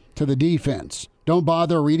throw to the defense. Don't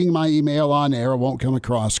bother reading my email on air. It won't come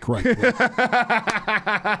across correctly.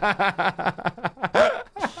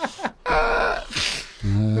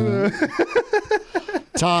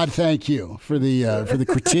 Todd, thank you for the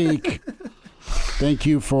critique. Thank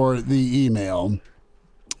you for the email.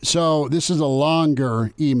 So this is a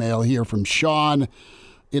longer email here from Sean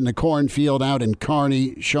in the cornfield out in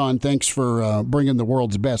Kearney. Sean, thanks for bringing the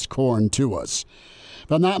world's best corn to us.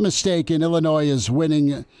 If I'm not mistaken, Illinois is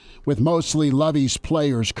winning with mostly Lovey's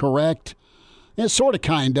players, correct? Yeah, sort of,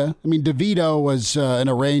 kind of. I mean, DeVito was an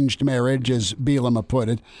arranged marriage, as Bielema put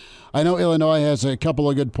it. I know Illinois has a couple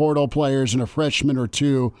of good portal players and a freshman or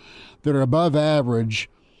two that are above average.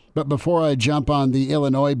 But before I jump on the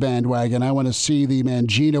Illinois bandwagon, I want to see the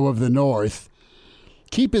Mangino of the North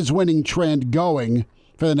keep his winning trend going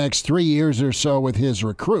for the next 3 years or so with his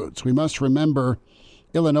recruits. We must remember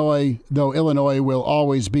Illinois, though Illinois will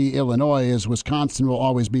always be Illinois, as Wisconsin will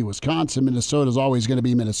always be Wisconsin, Minnesota is always going to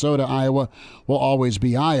be Minnesota, Iowa will always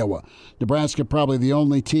be Iowa. Nebraska probably the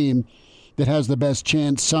only team that has the best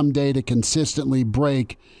chance someday to consistently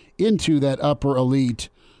break into that upper elite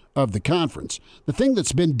of the conference. The thing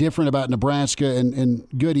that's been different about Nebraska, and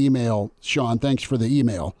good email, Sean, thanks for the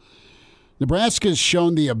email. Nebraska's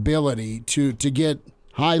shown the ability to get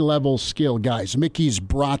high-level skill guys. Mickey's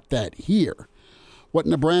brought that here. What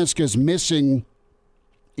Nebraska's missing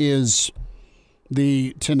is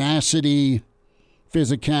the tenacity,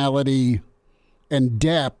 physicality, and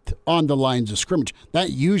depth on the lines of scrimmage.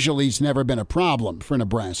 That usually's never been a problem for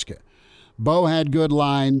Nebraska. Bo had good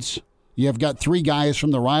lines. You've got 3 guys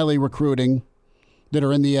from the Riley recruiting that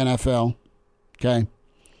are in the NFL, okay?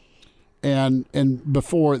 And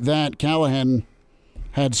before that, Callahan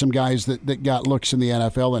had some guys that got looks in the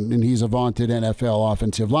NFL, and he's a vaunted NFL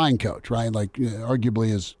offensive line coach, right? Like,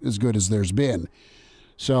 arguably as good as there's been.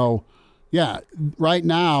 So, yeah, right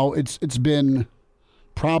now it's been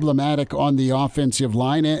problematic on the offensive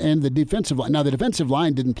line and the defensive line. Now, the defensive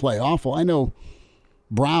line didn't play awful. I know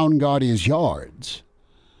Brown got his yards,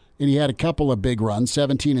 and he had a couple of big runs,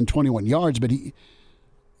 17 and 21 yards, but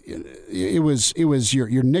it was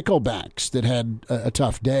your nickelbacks that had a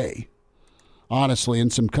tough day, honestly,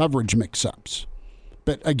 and some coverage mix-ups.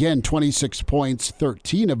 But again, 26 points,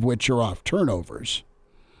 13 of which are off turnovers.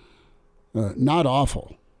 Not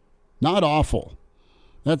awful. Not awful.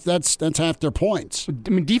 That's half their points. I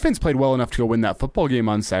mean, defense played well enough to go win that football game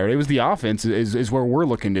on Saturday. It was the offense is where we're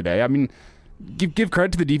looking today. I mean, give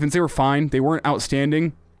credit to the defense. They were fine. They weren't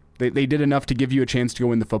outstanding. They did enough to give you a chance to go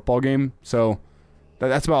win the football game. So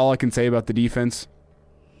that's about all I can say about the defense.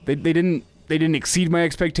 They didn't exceed my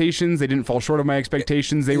expectations. They didn't fall short of my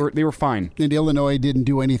expectations. They were fine. And Illinois didn't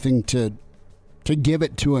do anything to give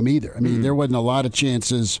it to him either. I mean, there wasn't a lot of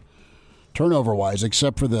chances turnover-wise,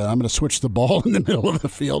 except for I'm going to switch the ball in the middle of the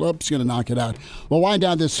field. He's going to knock it out. We'll wind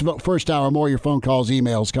down this first hour. More of your phone calls,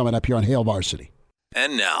 emails coming up here on Hail Varsity.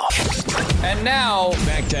 And now,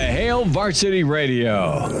 back to Hail Varsity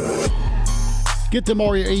Radio. Get to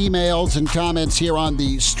more of your emails and comments here on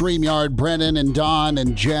the StreamYard. Brennan and Don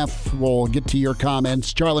and Jeff will get to your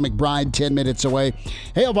comments. Charlie McBride, 10 minutes away.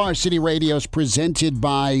 Hail Varsity Radio is presented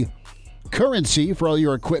by Currency for all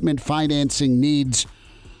your equipment financing needs.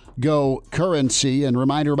 Go Currency. And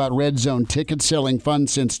reminder about Red Zone tickets, selling fun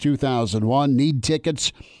since 2001. Need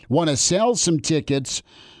tickets? Want to sell some tickets?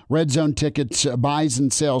 Red Zone Tickets buys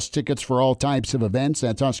and sells tickets for all types of events.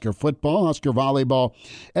 That's Husker football, Husker volleyball,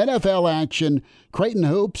 NFL action, Creighton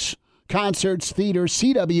hoops, concerts, theater,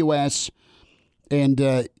 CWS. And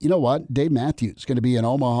you know what? Dave Matthews is going to be in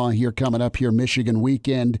Omaha here coming up here, Michigan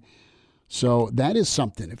weekend. So that is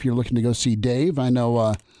something. If you're looking to go see Dave, I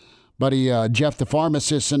know buddy Jeff the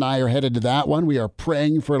pharmacist and I are headed to that one. We are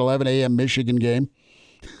praying for an 11 a.m. Michigan game.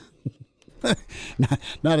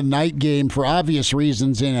 Not a night game for obvious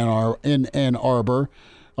reasons in Ann Arbor.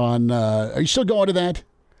 Are you still going to that?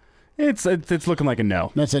 It's looking like a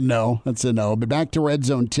no. That's a no. But back to Red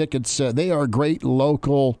Zone tickets. They are great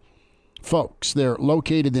local folks. They're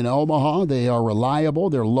located in Omaha. They are reliable.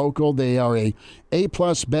 They're local. They are A+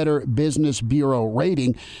 Better Business Bureau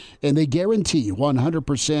rating, and they guarantee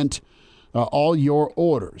 100% all your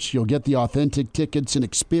orders. You'll get the authentic tickets and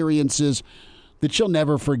experiences that you'll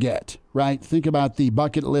never forget, right? Think about the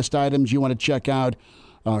bucket list items you want to check out,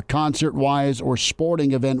 concert-wise or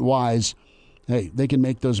sporting event-wise. Hey, they can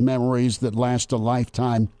make those memories that last a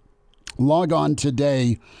lifetime. Log on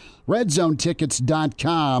today,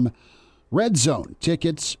 redzonetickets.com,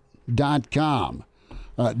 redzonetickets.com.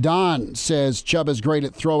 Don says Chubba's great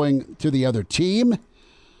at throwing to the other team.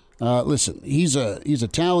 Listen, he's a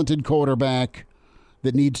talented quarterback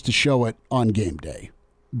that needs to show it on game day.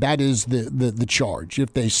 That is the charge.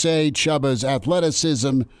 If they say Chubba's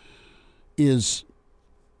athleticism is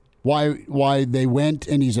why they went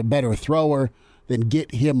and he's a better thrower, then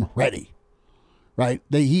get him ready, right?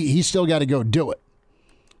 He's still got to go do it,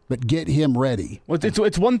 but get him ready. Well,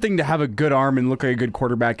 it's one thing to have a good arm and look like a good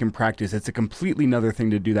quarterback in practice. It's a completely another thing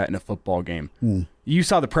to do that in a football game. You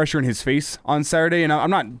saw the pressure in his face on Saturday, and I'm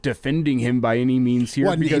not defending him by any means here.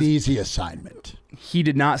 Wasn't an easy assignment. He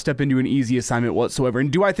did not step into an easy assignment whatsoever.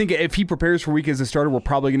 And do I think if he prepares for week as a starter, we're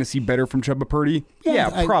probably going to see better from Chubba Purdy?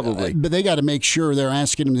 Yeah, probably. But they got to make sure they're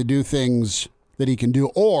asking him to do things that he can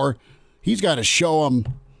do, or he's got to show them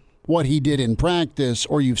what he did in practice,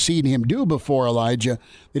 or you've seen him do before, Elijah,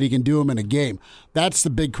 that he can do them in a game. That's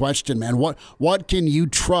the big question, man. What can you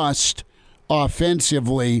trust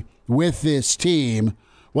offensively with this team,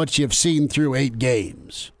 what you've seen through 8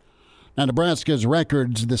 games? Now, Nebraska's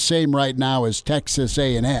record's the same right now as Texas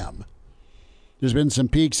A&M. There's been some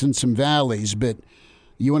peaks and some valleys, but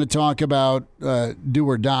you want to talk about do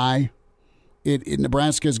or die,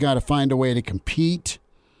 Nebraska's got to find a way to compete,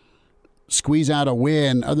 squeeze out a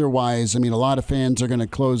win. Otherwise, I mean, a lot of fans are going to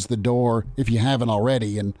close the door, if you haven't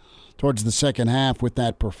already. And towards the second half with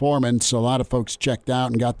that performance, a lot of folks checked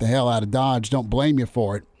out and got the hell out of Dodge. Don't blame you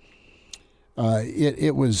for it.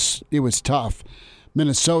 It was tough.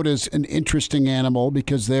 Minnesota's an interesting animal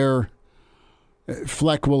because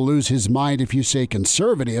Fleck will lose his mind if you say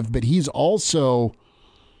conservative, but he's also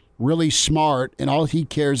really smart, and all he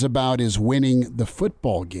cares about is winning the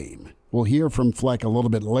football game. We'll hear from Fleck a little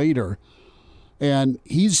bit later. And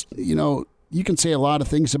he's, you can say a lot of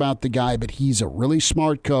things about the guy, but he's a really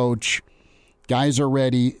smart coach. Guys are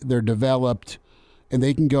ready, they're developed, and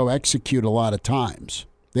they can go execute a lot of times.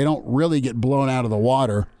 They don't really get blown out of the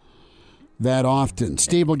water that often.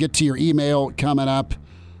 Steve, we'll get to your email coming up.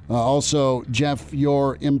 Also, Jeff,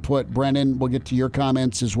 your input. Brennan, we'll get to your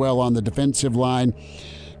comments as well on the defensive line.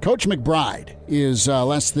 Coach McBride is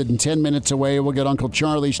less than 10 minutes away. We'll get Uncle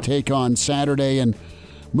Charlie's take on Saturday and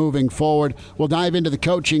moving forward. We'll dive into the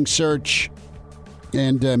coaching search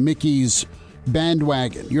and Mickey's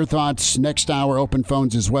bandwagon. Your thoughts next hour. Open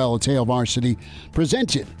phones as well. It's Hail Varsity,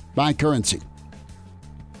 presented by Currency.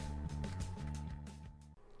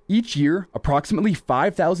 Each year, approximately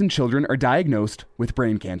 5,000 children are diagnosed with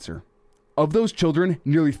brain cancer. Of those children,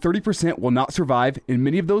 nearly 30% will not survive, and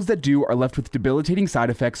many of those that do are left with debilitating side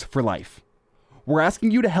effects for life. We're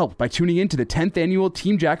asking you to help by tuning in to the 10th annual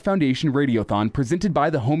Team Jack Foundation Radiothon presented by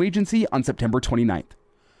the Home Agency on September 29th.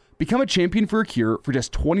 Become a champion for a cure for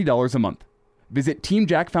just $20 a month. Visit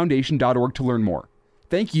teamjackfoundation.org to learn more.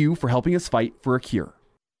 Thank you for helping us fight for a cure.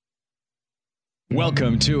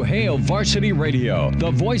 Welcome to Hail Varsity Radio,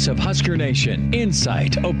 the voice of Husker Nation.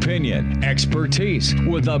 Insight, opinion, expertise,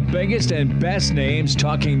 with the biggest and best names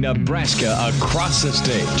talking Nebraska across the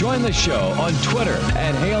state. Join the show on Twitter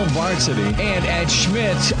at Hail Varsity and at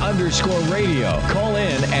Schmitz_radio. Call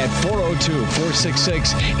in at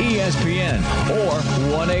 402-466-ESPN or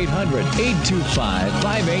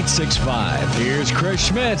 1-800-825-5865. Here's Chris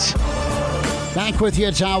Schmitz. Back with you,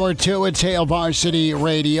 it's Hour 2. It's Hail Varsity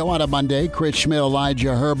Radio on a Monday. Chris Schmidt,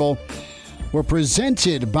 Elijah Herbal. We're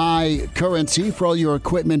presented by Currency. For all your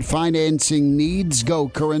equipment financing needs, go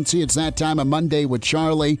Currency. It's that time of Monday with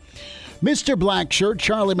Charlie. Mr. Blackshirt,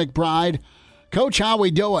 Charlie McBride. Coach, how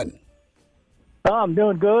we doing? Oh, I'm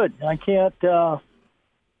doing good. I can't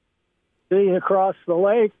see across the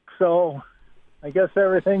lake, so I guess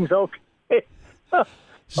everything's okay.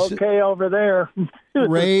 Okay over there.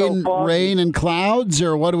 Rain and clouds,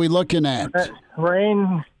 or what are we looking at?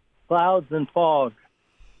 Rain, clouds, and fog.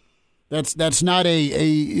 That's not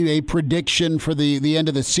a prediction for the end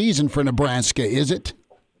of the season for Nebraska, is it?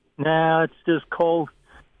 Nah, it's just cold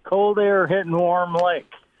air hitting warm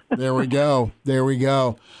lake. There we go.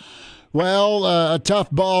 Well, a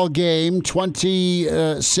tough ball game,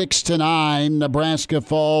 26-9. Nebraska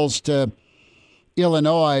falls to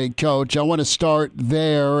Illinois. Coach, I want to start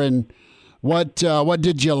there. And what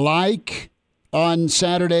did you like on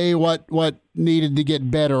Saturday? What needed to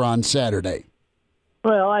get better on Saturday?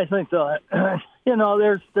 Well, I think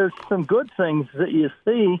there's some good things that you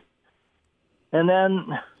see, and then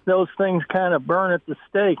those things kind of burn at the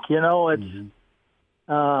stake. It's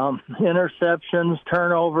interceptions,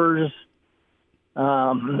 turnovers,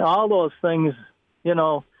 all those things.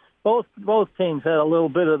 Both teams had a little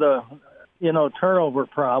bit of the turnover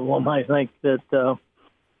problem. I think that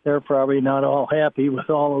they're probably not all happy with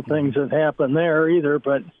all the things that happened there either.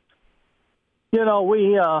 But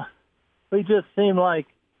we just seem like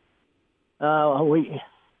I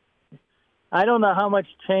don't know how much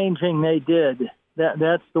changing they did.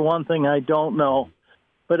 That's the one thing I don't know.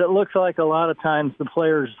 But it looks like a lot of times the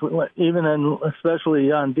players,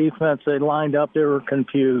 especially on defense, they lined up, they were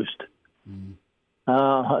confused.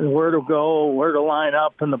 Where to go, where to line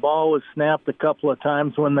up, and the ball was snapped a couple of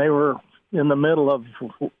times when they were in the middle of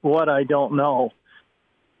what I don't know.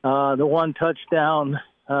 The one touchdown,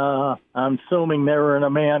 I'm assuming they were in a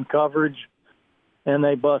man coverage, and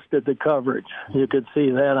they busted the coverage. You could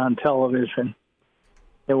see that on television.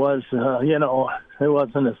 It was, it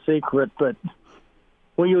wasn't a secret, but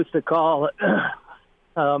we used to call it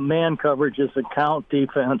man coverage as a count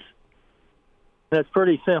defense. That's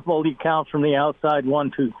pretty simple. You count from the outside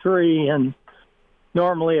 1, 2, 3, and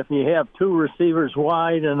normally if you have two receivers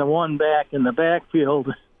wide and the one back in the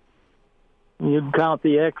backfield, you'd count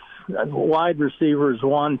the wide receivers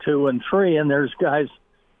 1, 2, and 3, and there's guys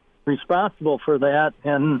responsible for that,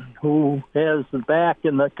 and who has the back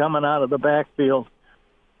coming out of the backfield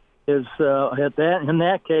is in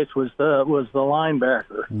that case was the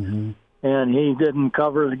linebacker, and he didn't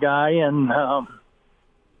cover the guy, and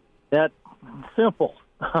that's simple.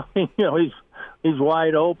 He's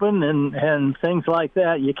wide open, and things like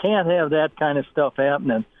that. You can't have that kind of stuff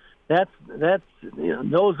happening.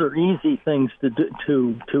 Those are easy things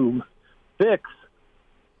to fix,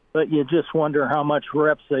 but you just wonder how much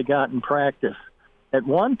reps they got in practice. At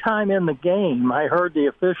one time in the game, I heard the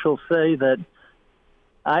official say that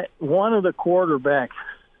one of the quarterbacks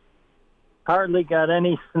hardly got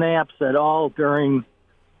any snaps at all during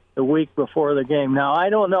the week before the game. Now,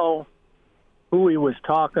 I don't know who he was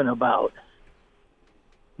talking about,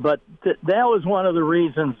 but that was one of the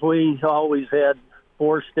reasons we always had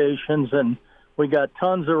 4 stations, and we got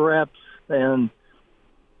tons of reps and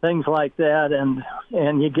things like that, and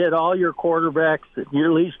you get all your quarterbacks, at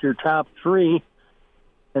least your top 3,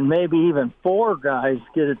 and maybe even 4 guys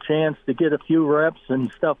get a chance to get a few reps and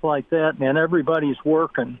stuff like that, and everybody's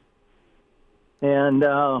working. And,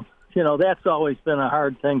 that's always been a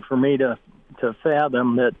hard thing for me to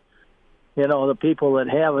fathom, that, the people that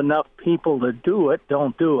have enough people to do it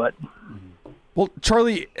don't do it. Well,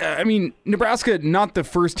 Charlie, Nebraska, not the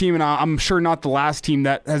first team, and I'm sure not the last team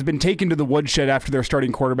that has been taken to the woodshed after their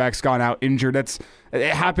starting quarterback's gone out injured. It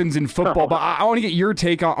happens in football, but I want to get your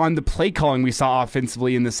take on the play calling we saw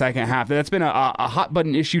offensively in the second half. That's been a hot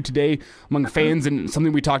button issue today among fans, and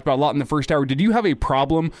something we talked about a lot in the first hour. Did you have a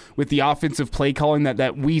problem with the offensive play calling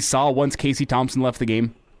that we saw once Casey Thompson left the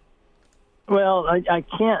game? Well, I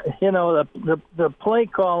can't, the play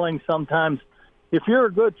calling sometimes, if you're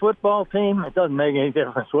a good football team, it doesn't make any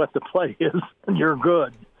difference what the play is. You're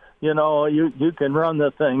good. You can run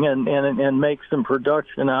the thing and make some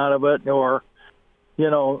production out of it. Or,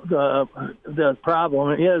 the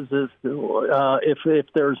problem is if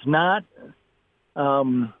there's not,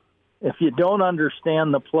 if you don't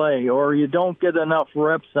understand the play or you don't get enough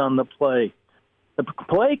reps on the play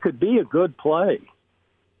could be a good play.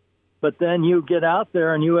 But then you get out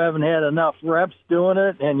there and you haven't had enough reps doing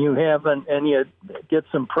it, and you get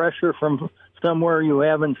some pressure from somewhere you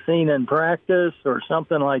haven't seen in practice, or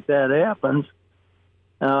something like that happens.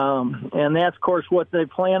 And that's, of course, what they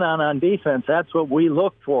plan on defense. That's what we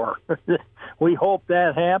look for. We hope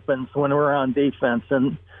that happens when we're on defense.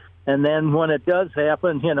 And And then when it does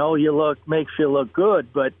happen, makes you look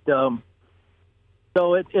good. But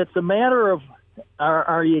so it's a matter of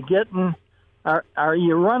are you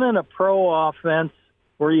running a pro offense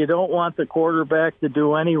where you don't want the quarterback to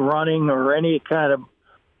do any running or any kind of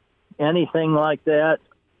anything like that?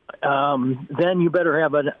 Then you better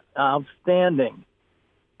have an outstanding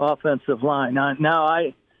offensive line. Now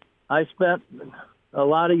I spent a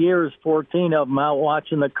lot of years, 14 of them, out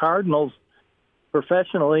watching the Cardinals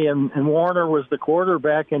professionally, and Warner was the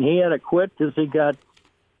quarterback, and he had to quit because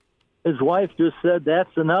his wife just said,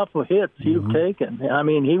 that's enough of hits you've taken. I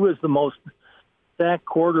mean, he was the most sacked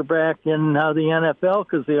quarterback in the NFL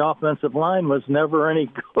because the offensive line was never any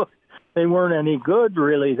good. They weren't any good,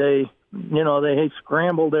 really. They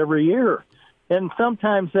scrambled every year. And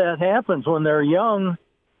sometimes that happens when they're young.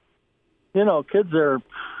 Kids are,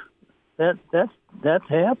 that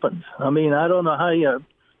happens. I mean, I don't know how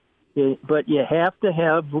but you have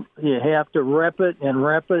to rep it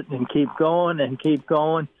and keep going and keep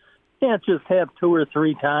going. You can't just have 2 or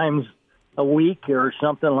 3 times a week or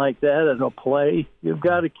something like that at a play. You've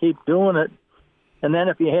got to keep doing it. And then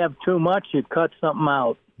if you have too much, you cut something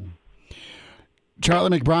out.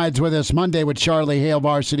 Charlie McBride's with us Monday with Charlie Hale,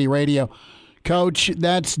 Varsity Radio. Coach,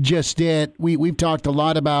 that's just it. We've talked a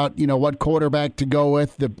lot about, what quarterback to go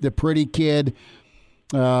with. The pretty kid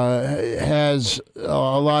has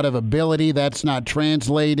a lot of ability. That's not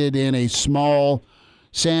translated in a small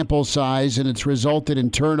sample size, and it's resulted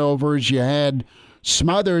in turnovers. You had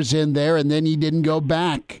Smothers in there, and then you didn't go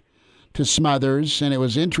back to Smothers. And it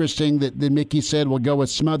was interesting that Mickey said we'll go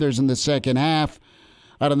with Smothers in the second half.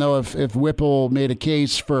 I don't know if Whipple made a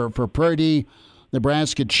case for Purdy.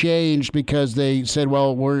 Nebraska changed because they said,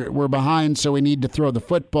 well, we're behind, so we need to throw the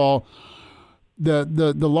football.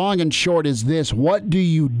 The long and short is this: what do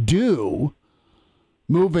you do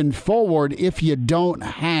moving forward if you don't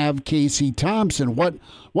have Casey Thompson?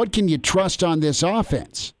 What can you trust on this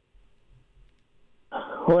offense?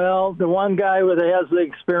 Well, the one guy that has the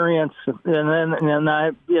experience, and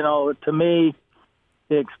I, to me,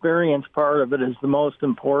 the experience part of it is the most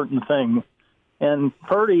important thing. And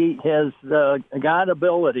Purdy has got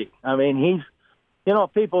ability. I mean, he's,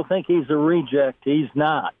 people think he's a reject. He's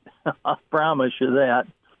not. I promise you that.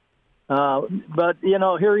 But,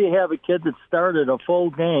 here you have a kid that started a full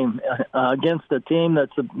game against a team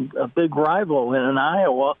that's a big rival in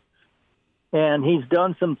Iowa. And he's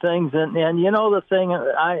done some things. And the thing,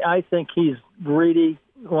 I think he's really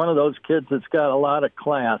one of those kids that's got a lot of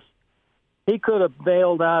class. He could have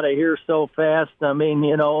bailed out of here so fast. I mean,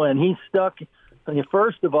 and he's stuck.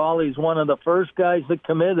 First of all, he's one of the first guys that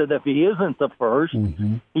committed. If he isn't the first,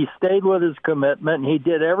 he stayed with his commitment. He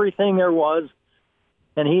did everything there was,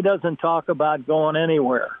 and he doesn't talk about going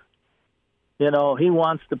anywhere. He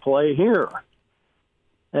wants to play here.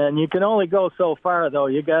 And you can only go so far, though.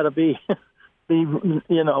 You got to be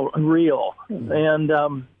real. And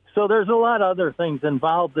so there's a lot of other things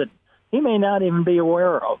involved that he may not even be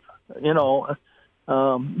aware of,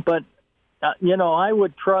 But, I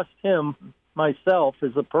would trust him myself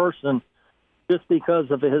as a person just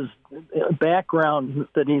because of his background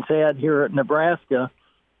that he's had here at Nebraska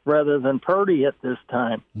rather than Purdy at this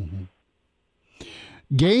time.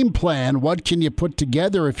 Game plan, what can you put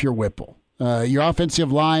together if you're Whipple? Your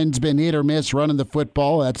offensive line's been hit or miss running the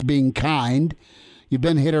football. That's being kind. You've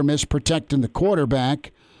been hit or miss protecting the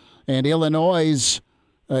quarterback. And Illinois'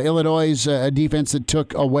 a defense that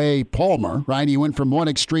took away Palmer, right? He went from one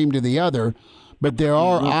extreme to the other. But there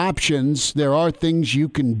are options. There are things you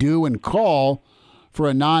can do and call for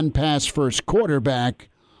a non-pass first quarterback.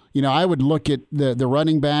 I would look at the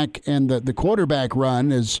running back and the quarterback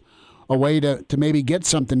run as a way to maybe get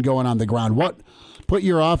something going on the ground. Put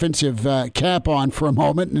your offensive cap on for a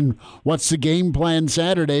moment, and what's the game plan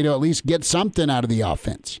Saturday to at least get something out of the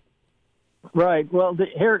offense? Right. Well,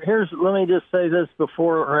 here's let me just say this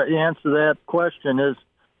before I answer that question is,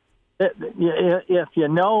 if you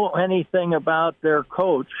know anything about their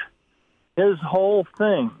coach, his whole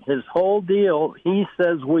thing, his whole deal, he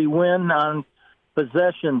says we win on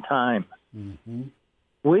possession time.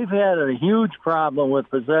 We've had a huge problem with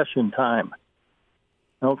possession time.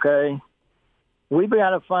 Okay? We've got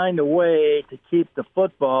to find a way to keep the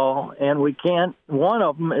football, and we can't. One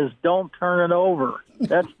of them is don't turn it over.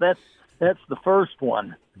 That's the first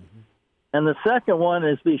one. And the second one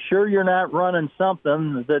is be sure you're not running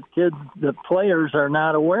something that the players are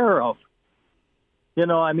not aware of. You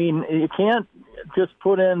can't just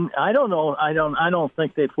put in. I don't know. I don't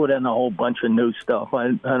think they put in a whole bunch of new stuff.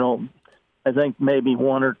 I think maybe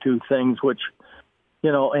 1 or 2 things which,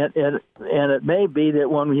 and it may be that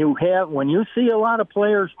when you see a lot of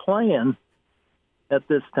players playing, at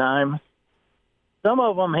this time. Some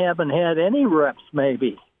of them haven't had any reps,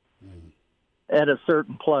 maybe, at a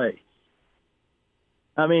certain play.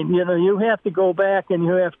 I mean, you have to go back and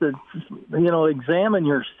you have to, examine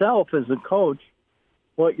yourself as a coach,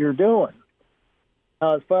 what you're doing.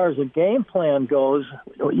 As far as the game plan goes,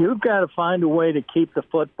 you've got to find a way to keep the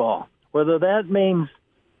football. Whether that means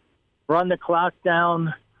run the clock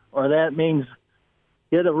down or that means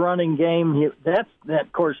get a running game.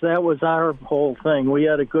 Of course, that was our whole thing. We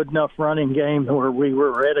had a good enough running game where we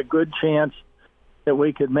had a good chance that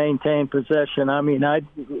we could maintain possession. I mean,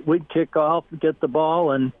 we'd kick off, get the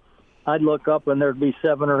ball, and I'd look up and there'd be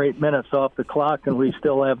 7 or 8 minutes off the clock, and we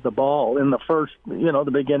still have the ball in the first, the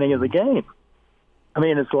beginning of the game. I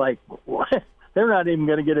mean, it's like they're not even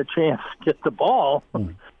going to get a chance to get the ball.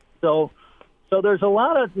 So there's a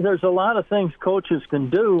lot of things coaches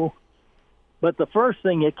can do, but the first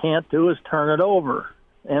thing you can't do is turn it over.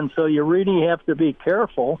 And so you really have to be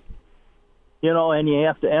careful. And you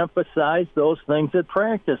have to emphasize those things at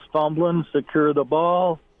practice, fumbling, secure the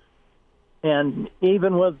ball. And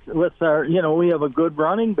even with our, we have a good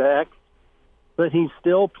running back, but he's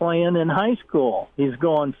still playing in high school. He's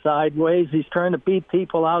going sideways. He's trying to beat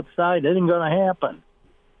people outside. It isn't going to happen.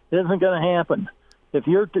 It isn't going to happen. If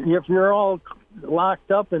you're all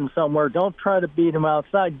locked up in somewhere, don't try to beat him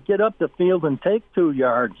outside. Get up the field and take 2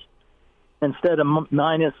 yards instead of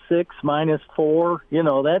 -6,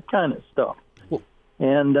 -4, that kind of stuff.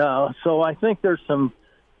 And so I think there's some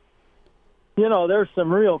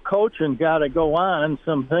real coaching got to go on,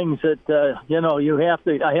 some things that, you have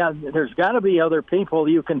to there's got to be other people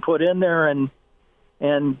you can put in there and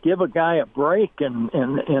give a guy a break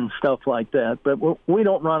and stuff like that. But we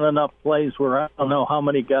don't run enough plays where I don't know how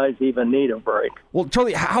many guys even need a break. Well,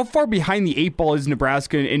 Charlie, how far behind the 8 ball is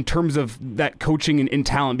Nebraska in terms of that coaching and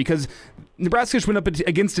talent? Because Nebraska just went up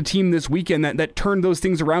against a team this weekend that turned those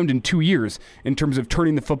things around in 2 years in terms of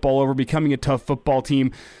turning the football over, becoming a tough football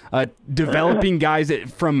team, developing guys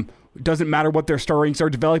from doesn't matter what their starting are,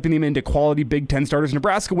 developing them into quality Big Ten starters.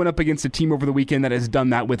 Nebraska went up against a team over the weekend that has done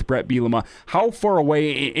that with Brett Bielema. How far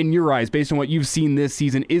away, in your eyes, based on what you've seen this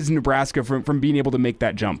season, is Nebraska from being able to make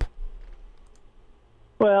that jump?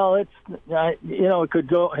 Well, it could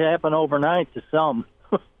happen overnight to some.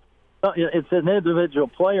 It's an individual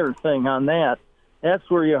player thing on that. That's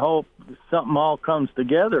where you hope something all comes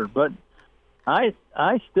together. But I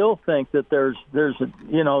still think that there's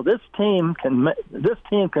this team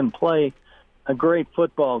can play a great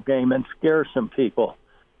football game and scare some people.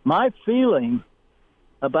 My feeling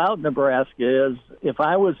about Nebraska is if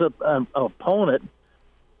I was an opponent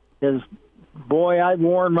is, boy, I'd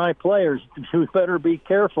warn my players, you better be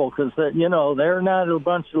careful because they're not a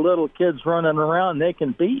bunch of little kids running around. They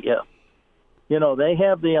can beat you. They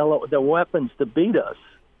have the weapons to beat us.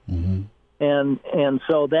 Mm-hmm. And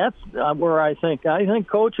so that's where I think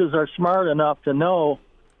coaches are smart enough to know,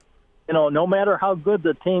 no matter how good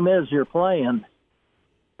the team is you're playing,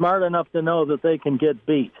 smart enough to know that they can get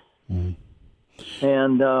beat. Mm-hmm.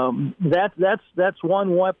 And that's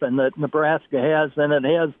one weapon that Nebraska has, and it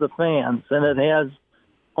has the fans, and it has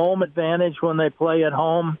home advantage when they play at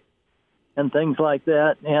home and things like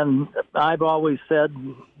that. And I've always said,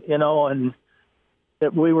 and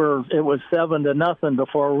that it was 7-0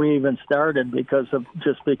 before we even started because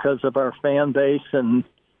of our fan base and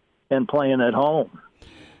playing at home.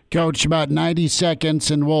 Coach, about 90 seconds,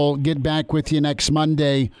 and we'll get back with you next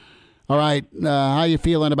Monday. All right, how you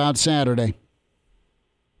feeling about Saturday?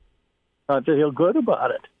 I feel good about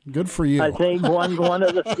it. Good for you. I think one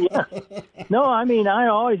of the yeah. No, I mean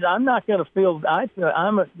I'm not going to feel.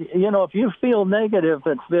 If you feel negative,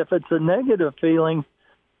 if it's a negative feeling.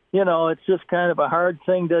 It's just kind of a hard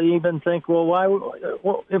thing to even think. Well, why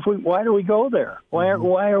do we go there? Why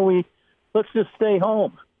are we? Let's just stay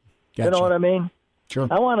home. Gotcha. You know what I mean? Sure.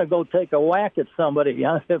 I want to go take a whack at somebody.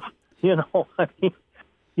 If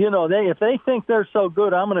they think they're so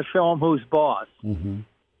good, I'm going to show them who's boss. Mm-hmm.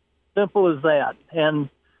 Simple as that. And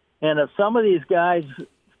if some of these guys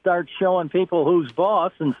start showing people who's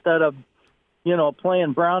boss instead of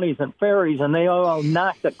playing brownies and fairies, and they all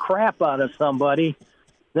knock the crap out of somebody.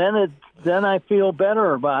 Then I feel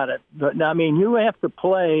better about it. But, I mean, you have to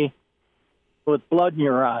play with blood in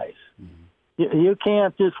your eyes. Mm-hmm. You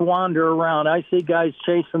can't just wander around. I see guys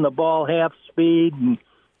chasing the ball half speed and,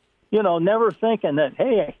 never thinking that,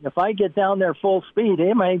 hey, if I get down there full speed,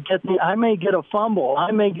 I may get a fumble.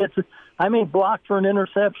 I may block for an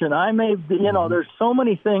interception. There's so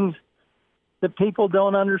many things that people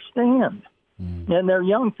don't understand. Mm-hmm. And they're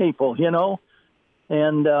young people,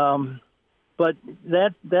 and, but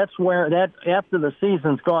that's where after the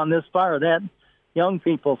season's gone this far, young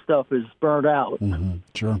people stuff is burnt out. Mm-hmm.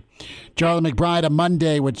 Sure. Charlie McBride on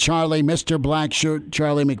Monday with Charlie, Mr. Blackshirt,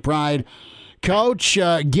 Charlie McBride. Coach,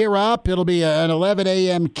 gear up. It'll be an 11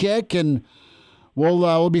 a.m. kick, and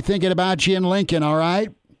we'll be thinking about you in Lincoln, all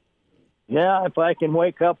right? Yeah, if I can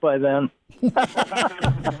wake up by then.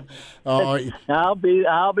 Oh, I'll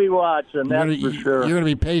be watching, that's for sure. You're going to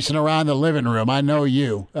be pacing around the living room. I know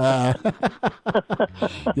you.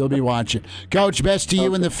 You'll be watching. Coach, best to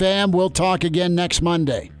you and the fam. We'll talk again next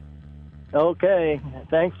Monday. Okay.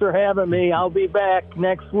 Thanks for having me. I'll be back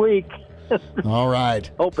next week. All right.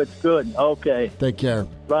 Hope it's good. Okay. Take care.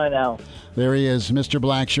 Bye now. There he is, Mr.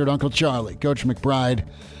 Blackshirt, Uncle Charlie, Coach McBride.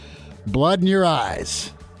 Blood in your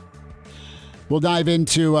eyes. We'll dive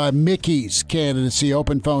into Mickey's candidacy.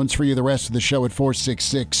 Open phones for you the rest of the show at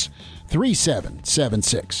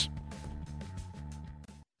 466-3776.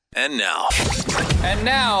 And now,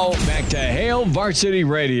 back to Hail Varsity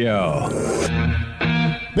Radio.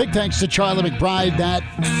 Big thanks to Charlie McBride. That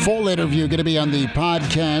full interview going to be on the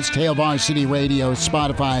podcast, Hail Varsity Radio,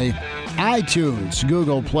 Spotify, iTunes,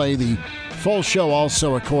 Google Play. The full show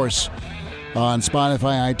also, of course, on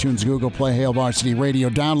Spotify, iTunes, Google Play, Hail Varsity Radio.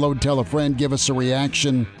 Download, tell a friend, give us a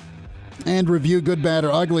reaction, and review, good, bad,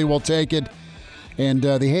 or ugly. We'll take it. And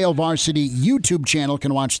the Hail Varsity YouTube channel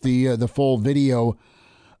can watch the full video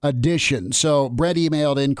edition. So Brett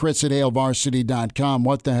emailed in, Chris@HailVarsity.com,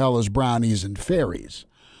 what the hell is brownies and fairies?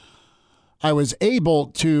 I was able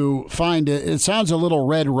to find it. It sounds a little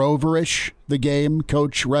Red Rover-ish, the game.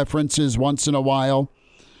 Coach references once in a while.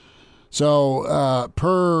 So,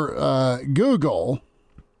 per Google,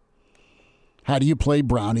 how do you play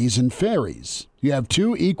brownies and fairies? You have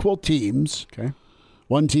two equal teams. Okay.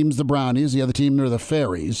 One team's the brownies, the other team are the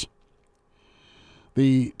fairies.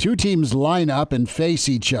 The two teams line up and face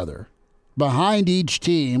each other. Behind each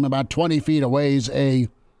team, about 20 feet away, is a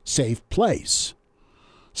safe place.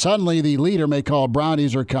 Suddenly, the leader may call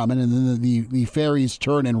brownies are coming, and then the fairies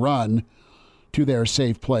turn and run to their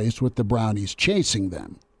safe place with the brownies chasing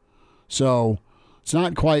them. So it's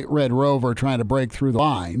not quite Red Rover trying to break through the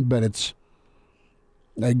line, but it's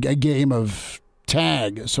a game of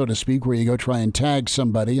tag, so to speak, where you go try and tag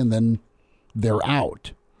somebody and then they're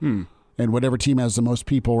out. And whatever team has the most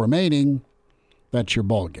people remaining, that's your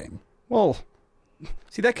ball game. Well,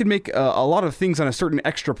 see, that could make a lot of things on a certain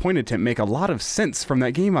extra point attempt make a lot of sense from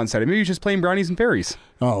that game on Saturday. Maybe he's just playing brownies and fairies.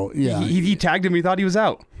 Oh, yeah. He tagged him. He thought he was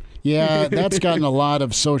out. Yeah, that's gotten a lot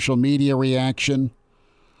of social media reaction.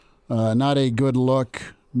 Not a good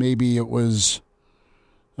look. Maybe it was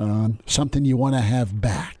something you want to have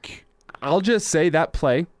back. I'll just say that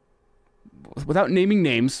play, without naming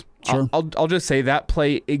names, sure. I'll just say that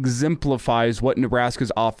play exemplifies what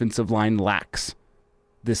Nebraska's offensive line lacks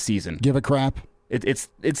this season. Give a crap. It's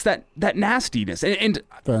that nastiness. And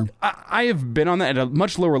Fair. I have been on that at a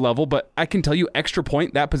much lower level, but I can tell you, extra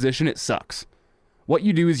point, that position, it sucks. What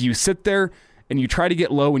you do is you sit there and you try to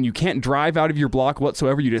get low, and you can't drive out of your block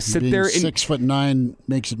whatsoever. You just sit Being there. And 6'9"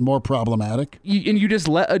 makes it more problematic. You just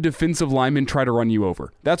let a defensive lineman try to run you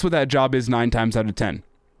over. That's what that job is 9 times out of 10.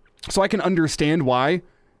 So I can understand why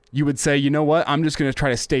you would say, you know what, I'm just going to try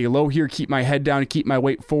to stay low here, keep my head down, and keep my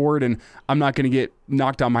weight forward, and I'm not going to get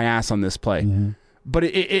knocked on my ass on this play. Mm-hmm. But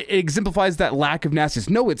it exemplifies that lack of nastiness.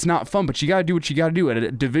 No, it's not fun, but you got to do what you got to do. At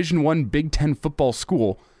a Division I Big Ten football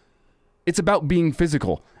school, it's about being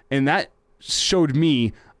physical. And that showed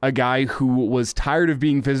me a guy who was tired of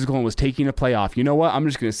being physical and was taking a play off. You know what? I'm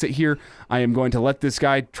just going to sit here. I am going to let this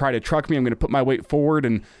guy try to truck me. I'm going to put my weight forward,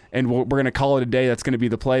 and we're going to call it a day. That's going to be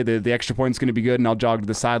the play. The extra point's going to be good, and I'll jog to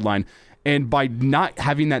the sideline. And by not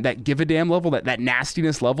having that give a damn level, that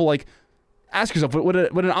nastiness level, like, ask yourself, would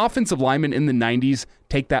an offensive lineman in the 90s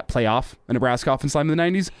take that play off, a Nebraska offensive lineman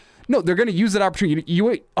in the 90s? No, they're going to use that opportunity.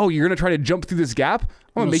 You're going to try to jump through this gap?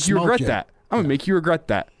 I'm going to make you regret that. I'm going to make you regret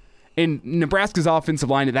that. And Nebraska's offensive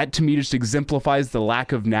line, that to me just exemplifies the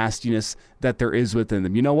lack of nastiness that there is within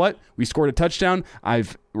them. You know what? We scored a touchdown.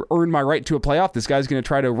 I've earned my right to a playoff. This guy's going to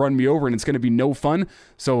try to run me over, and it's going to be no fun.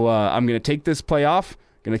 So I'm going to take this play off,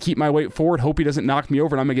 going to keep my weight forward, hope he doesn't knock me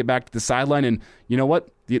over, and I'm going to get back to the sideline. And you know what?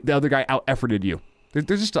 The other guy out-efforted you. There's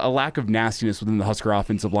just a lack of nastiness within the Husker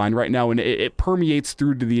offensive line right now, and it permeates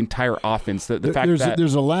through to the entire offense. The fact that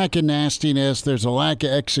there's a lack of nastiness, there's a lack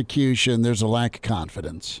of execution, there's a lack of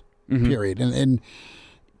confidence. Mm-hmm. Period. And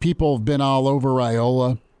people have been all over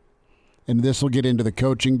Iola, and this will get into the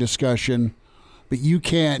coaching discussion, but you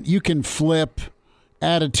can flip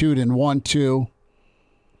attitude and want to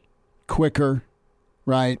quicker,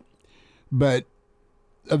 right? But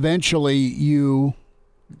eventually you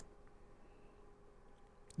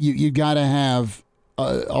got to have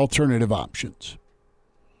alternative options.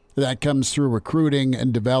 That comes through recruiting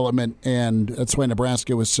and development, and that's why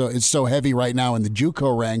Nebraska is so heavy right now in the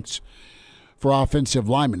JUCO ranks for offensive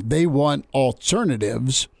linemen. They want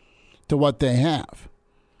alternatives to what they have.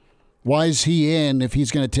 Why is he in if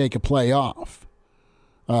he's going to take a play off?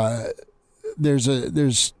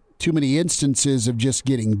 There's too many instances of just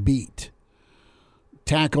getting beat.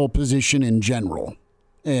 Tackle position in general,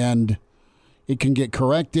 and it can get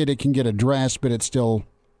corrected, it can get addressed, but it still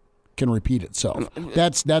can repeat itself.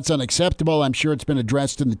 That's unacceptable. I'm sure it's been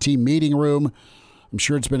addressed in the team meeting room. I'm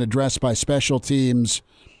sure it's been addressed by special teams.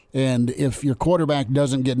 And if your quarterback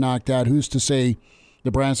doesn't get knocked out, who's to say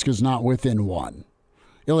Nebraska's not within one?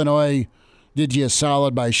 Illinois did you a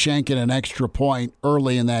solid by shanking an extra point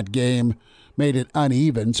early in that game, made it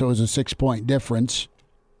uneven, so it was a 6-point difference,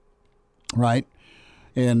 right?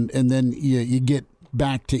 And then you get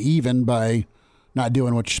back to even by not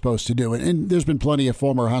doing what you're supposed to do. And there's been plenty of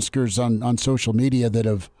former Huskers on social media that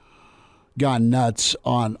have gone nuts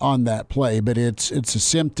on that play, but it's a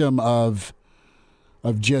symptom of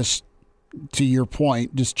just, to your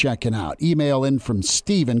point, just checking out. Email in from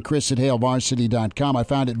Steven, Chris@HailVarsity.com. I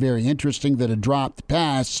found it very interesting that a dropped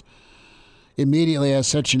pass immediately has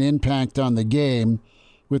such an impact on the game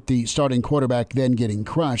with the starting quarterback then getting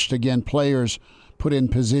crushed. Again, players put in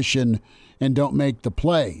position and don't make the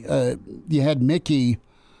play. You had Mickey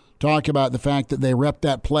talk about the fact that they repped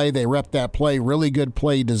that play, really good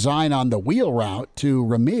play design on the wheel route to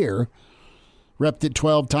Rahmir. Repped it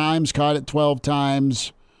 12 times, caught it 12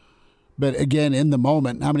 times. But again, in the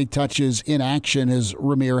moment, how many touches in action has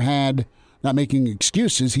Rahmir had? Not making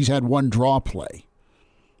excuses, he's had one draw play.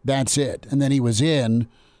 That's it. And then he was in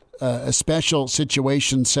a special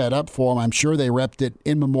situation set up for him. I'm sure they repped it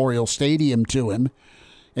in Memorial Stadium to him.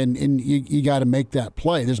 And you got to make that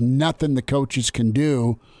play. There's nothing the coaches can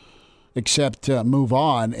do except move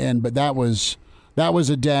on. But that was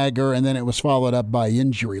a dagger, and then it was followed up by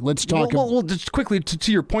injury. Let's talk. Well, just quickly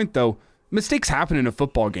to your point, though, mistakes happen in a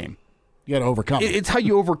football game. You got to overcome it. It's how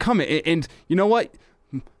you overcome it. And you know what?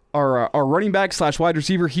 Our running back / wide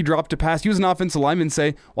receiver, he dropped a pass. He was an offensive lineman.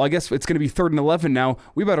 Say, well, I guess it's going to be 3rd and 11 now.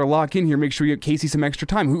 We better lock in here, make sure we give Casey some extra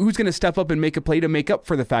time. Who's going to step up and make a play to make up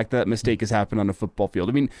for the fact that mistake has happened on a football field?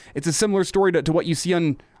 I mean, it's a similar story to what you see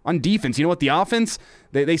on defense. You know what? The offense,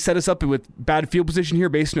 they set us up with bad field position here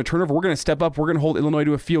based on a turnover. We're going to step up. We're going to hold Illinois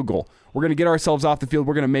to a field goal. We're going to get ourselves off the field.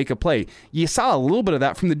 We're going to make a play. You saw a little bit of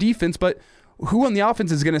that from the defense, but who on the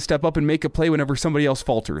offense is going to step up and make a play whenever somebody else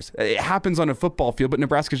falters? It happens on a football field, but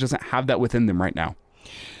Nebraska doesn't have that within them right now.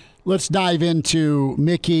 Let's dive into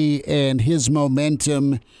Mickey and his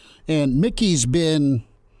momentum. And Mickey's been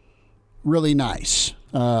really nice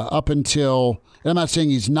up until, and I'm not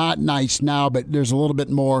saying he's not nice now, but there's a little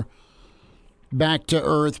bit more back to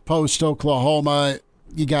earth post-Oklahoma.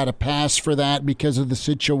 You got to pass for that because of the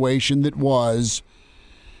situation that was.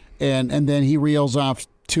 And then he reels off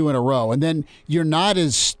 2 in a row. And then you're not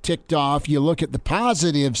as ticked off. You look at the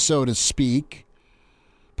positive, so to speak,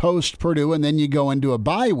 post-Purdue, and then you go into a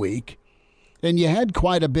bye week, and you had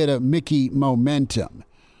quite a bit of Mickey momentum.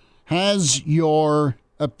 Has your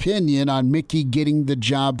opinion on Mickey getting the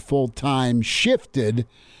job full-time shifted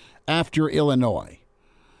after Illinois?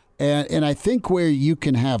 And I think where you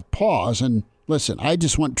can have pause, and listen, I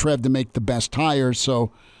just want Trev to make the best hire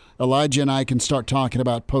so Elijah and I can start talking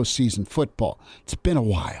about postseason football. It's been a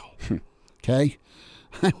while, okay?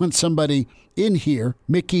 I want somebody in here,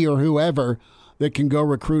 Mickey or whoever, that can go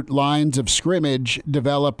recruit lines of scrimmage,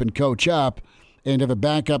 develop and coach up, and if a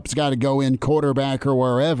backup's got to go in quarterback or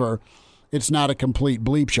wherever, it's not a complete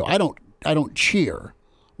bleep show. I don't cheer.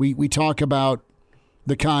 We talk about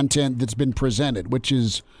the content that's been presented, which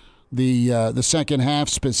is the second half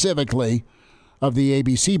specifically of the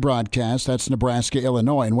ABC broadcast. That's Nebraska,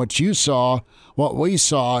 Illinois. And what we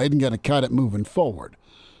saw isn't going to cut it moving forward.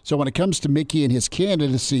 So when it comes to Mickey and his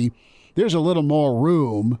candidacy, there's a little more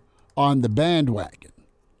room on the bandwagon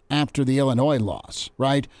after the Illinois loss,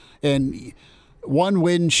 right? And one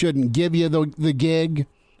win shouldn't give you the gig.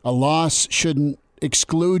 A loss shouldn't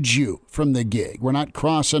exclude you from the gig. We're not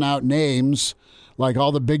crossing out names like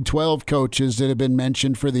all the Big 12 coaches that have been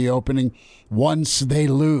mentioned for the opening once they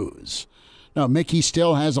lose. Now, Mickey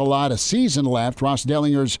still has a lot of season left. Ross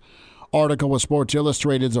Dellinger's article with Sports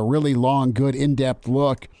Illustrated is a really long, good, in-depth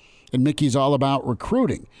look, and Mickey's all about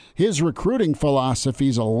recruiting. His recruiting philosophy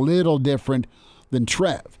is a little different than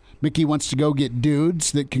Trev. Mickey wants to go get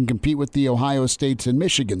dudes that can compete with the Ohio States and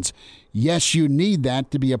Michigans. Yes, you need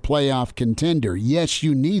that to be a playoff contender. Yes,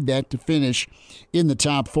 you need that to finish in the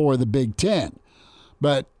top 4 of the Big Ten.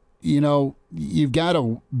 But you've got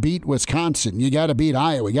to beat Wisconsin. You got to beat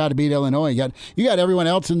Iowa. You got to beat Illinois. You got everyone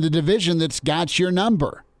else in the division that's got your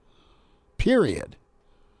number. period.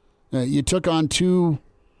 You took on two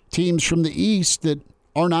teams from the East that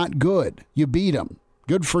are not good. You beat them.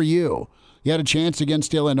 Good for you. You had a chance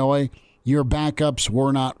against Illinois. Your backups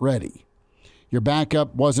were not ready. Your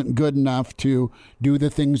backup wasn't good enough to do the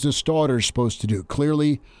things the starter's supposed to do.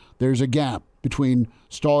 Clearly, there's a gap between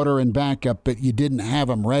starter and backup, but you didn't have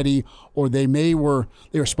them ready, or they were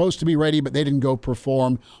supposed to be ready, but they didn't go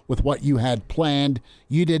perform with what you had planned.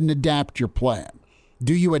 You didn't adapt your plan.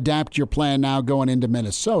 Do you adapt your plan now going into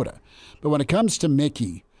Minnesota? But when it comes to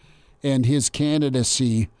Mickey and his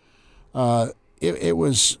candidacy, it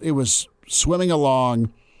was swimming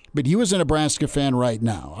along. But you as a Nebraska fan right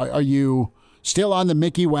now, are you still on the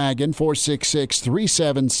Mickey wagon?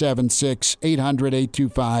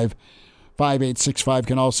 466-3776, 800-825-5865.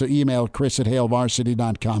 Can also email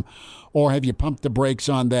chris@hailvarsity.com. Or have you pumped the brakes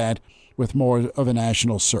on that with more of a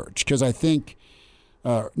national search? Because I think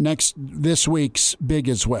this week's big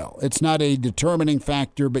as well. It's not a determining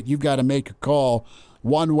factor, but you've got to make a call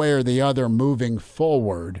one way or the other moving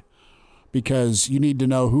forward, because you need to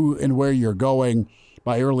know who and where you're going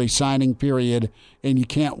by early signing period, and you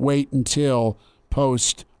can't wait until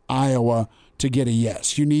post Iowa to get a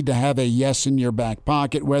yes. You need to have a yes in your back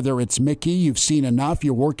pocket, whether it's Mickey, you've seen enough,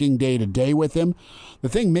 you're working day to day with him. The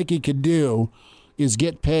thing Mickey could do is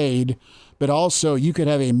get paid, but also you could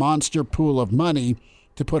have a monster pool of money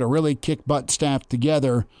to put a really kick-butt staff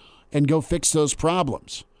together and go fix those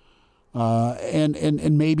problems.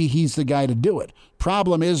 And maybe he's the guy to do it.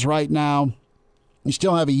 Problem is right now, you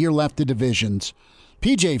still have a year left of divisions.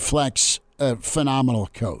 PJ Fleck's a phenomenal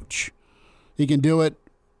coach. He can do it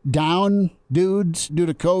down dudes due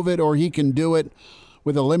to COVID, or he can do it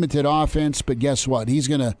with a limited offense. But guess what? He's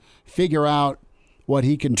going to figure out what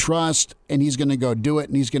he can trust, and he's going to go do it,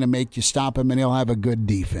 and he's going to make you stop him, and he'll have a good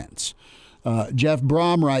defense. Jeff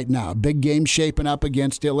Brom right now, big game shaping up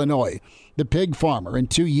against Illinois. The pig farmer in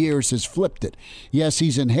 2 years has flipped it. Yes,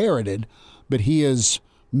 he's inherited, but he is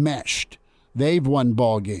meshed. They've won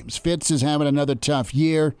ball games. Fitz is having another tough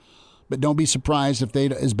year, but don't be surprised if they,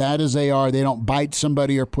 as bad as they are, they don't bite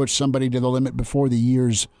somebody or push somebody to the limit before the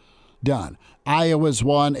year's done. Iowa's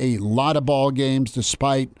won a lot of ball games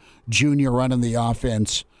despite Junior running the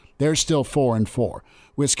offense. They're still 4-4.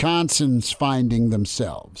 Wisconsin's finding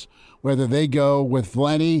themselves. Whether they go with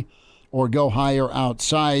Lenny or go higher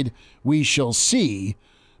outside, we shall see.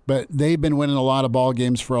 But they've been winning a lot of ball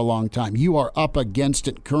games for a long time. You are up against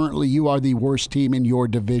it currently. You are the worst team in your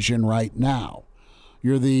division right now.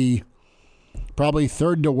 You're the probably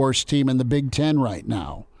third to worst team in the Big Ten right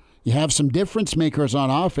now. You have some difference makers on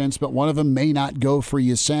offense, but one of them may not go for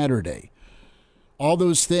you Saturday. All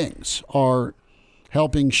those things are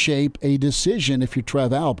helping shape a decision if you're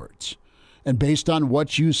Trev Alberts. And based on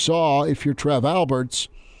what you saw, if you're Trev Alberts,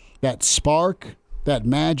 that spark, that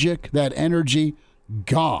magic, that energy,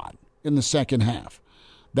 gone in the second half.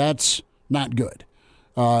 That's not good.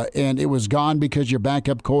 And it was gone because your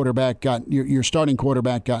backup quarterback your starting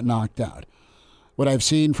quarterback got knocked out. What I've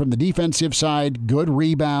seen from the defensive side, good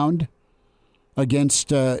rebound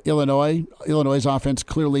against Illinois. Illinois' offense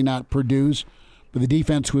clearly not produced, but the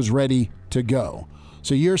defense was ready to go.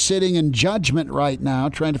 So you're sitting in judgment right now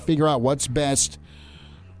trying to figure out what's best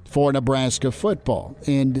for Nebraska football.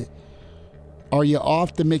 And are you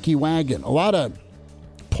off the Mickey wagon? A lot of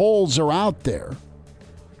polls are out there.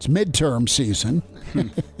 It's midterm season.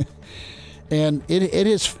 And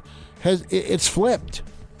it's flipped.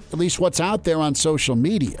 At least what's out there on social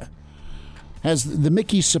media. Has the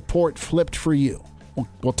Mickey support flipped for you?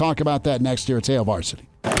 We'll talk about that next year at Hail Varsity.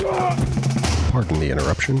 Pardon the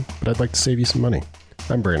interruption, but I'd like to save you some money.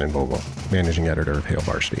 I'm Brandon Vogel, managing editor of Hail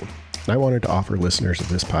Varsity, and I wanted to offer listeners of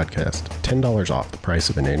this podcast $10 off the price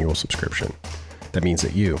of an annual subscription. That means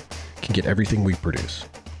that you can get everything we produce,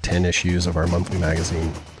 10 issues of our monthly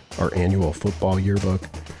magazine, our annual football yearbook,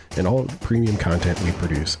 and all the premium content we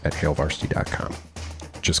produce at hailvarsity.com.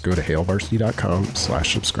 Just go to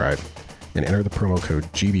hailvarsity.com/subscribe and enter the promo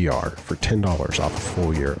code GBR for $10 off a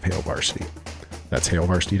full year of Hail Varsity. That's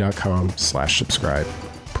hailvarsity.com/subscribe,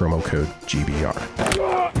 promo code GBR.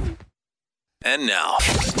 And now,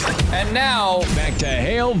 back to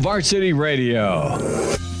Hail Varsity Radio.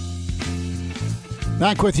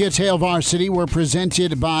 Back with you, it's Hail Varsity. We're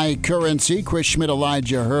presented by Currency, Chris Schmidt,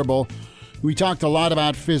 Elijah Herbal. We talked a lot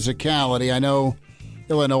about physicality. I know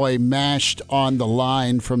Illinois mashed on the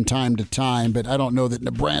line from time to time, but I don't know that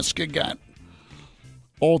Nebraska got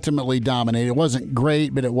ultimately dominated. It wasn't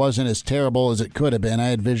great, but it wasn't as terrible as it could have been. I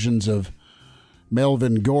had visions of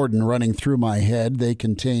Melvin Gordon running through my head. They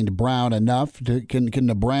contained Brown enough. Can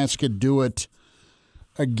Nebraska do it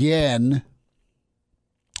again?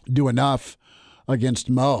 Do enough against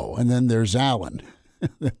Mo, and then there's Allen.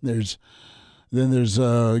 then there's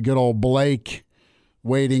good old Blake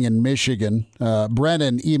waiting in Michigan.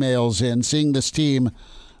 Brennan emails in, seeing this team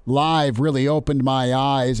live really opened my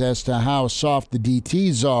eyes as to how soft the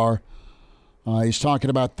DTs are. He's talking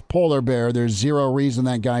about the polar bear. There's zero reason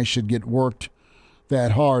that guy should get worked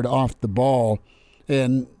that hard off the ball.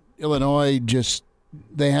 And Illinois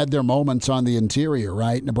they had their moments on the interior,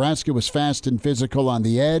 right? Nebraska was fast and physical on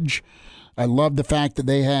the edge. I love the fact that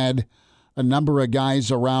they had a number of guys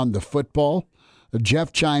around the football.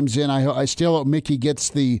 Jeff chimes in. I still hope Mickey gets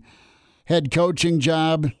the head coaching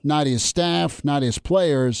job, not his staff, not his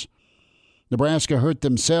players. Nebraska hurt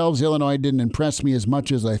themselves. Illinois didn't impress me as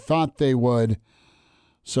much as I thought they would.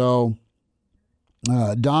 So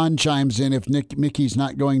Don chimes in, if Mickey's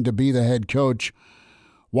not going to be the head coach,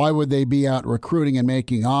 why would they be out recruiting and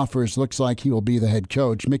making offers? Looks like he will be the head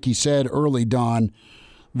coach. Mickey said early, Don,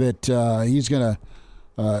 that he's going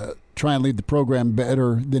to try and lead the program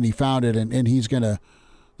better than he found it, and he's going to,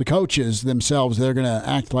 the coaches themselves, they're going to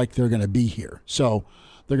act like they're going to be here. So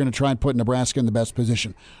they're going to try and put Nebraska in the best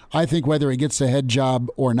position. I think whether he gets the head job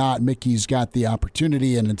or not, Mickey's got the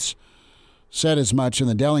opportunity, and it's said as much in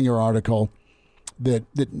the Dellinger article that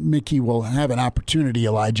Mickey will have an opportunity,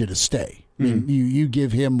 Elijah, to stay. I mean, you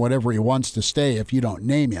give him whatever he wants to stay if you don't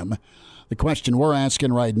name him. The question we're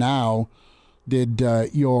asking right now, did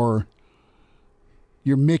your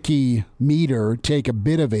Mickey meter take a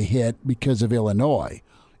bit of a hit because of Illinois?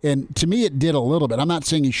 And to me, it did a little bit. I'm not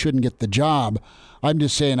saying he shouldn't get the job. I'm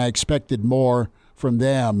just saying I expected more from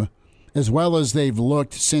them, as well as they've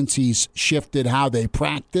looked since he's shifted how they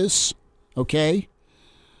practice, okay?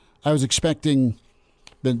 I was expecting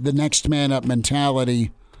the next man up mentality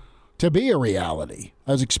to be a reality.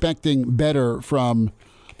 I was expecting better from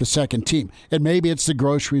the second team. And maybe it's the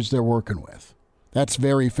groceries they're working with. That's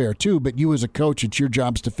very fair, too. But you as a coach, it's your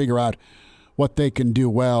job to figure out what they can do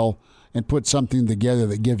well and put something together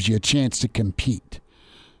that gives you a chance to compete.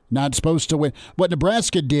 Not supposed to win. What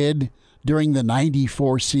Nebraska did during the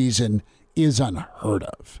 94 season is unheard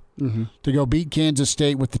of. Mm-hmm. To go beat Kansas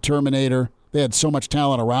State with the Terminator, they had so much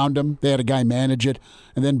talent around them. They had a guy manage it.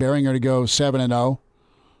 And then Behringer to go 7-0.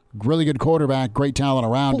 Really good quarterback, great talent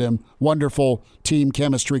around him, wonderful team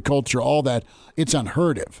chemistry, culture, all that. It's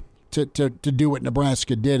unheard of to do what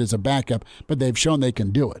Nebraska did as a backup, but they've shown they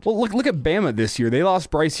can do it. Well, look at Bama this year. They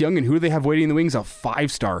lost Bryce Young, and who do they have waiting in the wings? A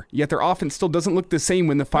 5-star. Yet their offense still doesn't look the same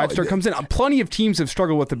when the 5-star comes in. Plenty of teams have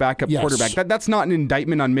struggled with the backup quarterback. That's not an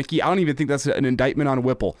indictment on Mickey. I don't even think that's an indictment on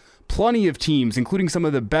Whipple. Plenty of teams, including some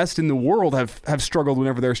of the best in the world, have struggled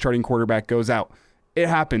whenever their starting quarterback goes out. It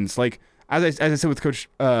happens. Like, As I said with Coach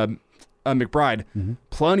McBride,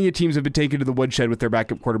 plenty of teams have been taken to the woodshed with their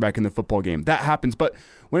backup quarterback in the football game. That happens. But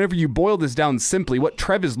whenever you boil this down simply, what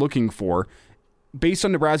Trev is looking for, based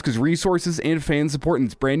on Nebraska's resources and fan support and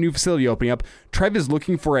its brand new facility opening up, Trev is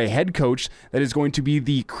looking for a head coach that is going to be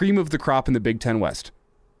the cream of the crop in the Big Ten West.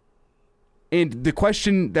 And the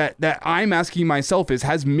question that I'm asking myself is,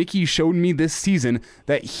 has Mickey shown me this season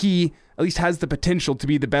that he at least has the potential to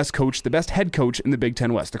be the best coach, the best head coach in the Big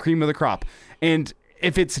Ten West, the cream of the crop? And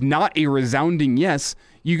if it's not a resounding yes,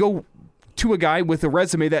 you go to a guy with a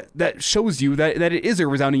resume that shows you that it is a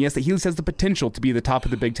resounding yes, that he has the potential to be the top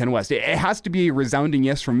of the Big Ten West. It has to be a resounding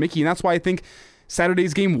yes from Mickey, and that's why I think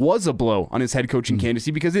Saturday's game was a blow on his head coaching candidacy,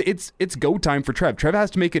 because it's go time for Trev. Trev has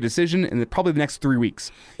to make a decision in probably the next 3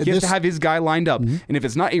 weeks. He has to have his guy lined up. And if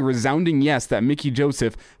it's not a resounding yes that Mickey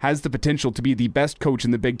Joseph has the potential to be the best coach in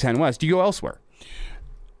the Big Ten West, you go elsewhere.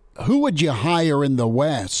 Who would you hire in the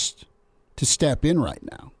West to step in right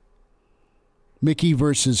now? Mickey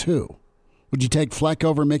versus who? Would you take Fleck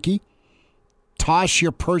over Mickey? Toss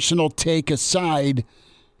your personal take aside.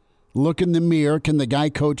 Look in the mirror. Can the guy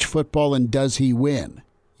coach football, and does he win?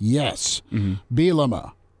 Yes.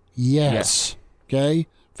 Bielema? Yes. Okay.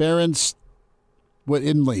 Ferentz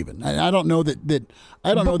isn't leaving. I don't know that.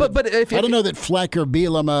 I don't know that Fleck or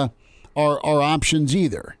Bielema are options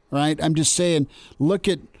either. Right. I'm just saying. Look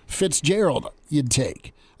at Fitzgerald. You'd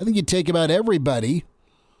take. I think you'd take about everybody.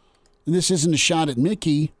 And this isn't a shot at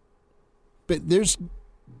Mickey, but there's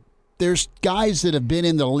guys that have been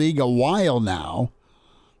in the league a while now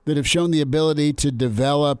that have shown the ability to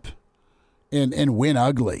develop and win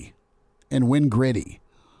ugly and win gritty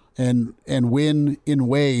and win in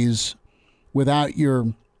ways without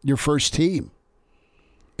your first team.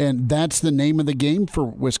 And that's the name of the game for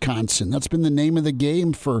Wisconsin. That's been the name of the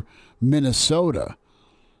game for Minnesota.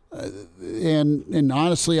 And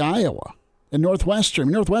honestly, Iowa and Northwestern.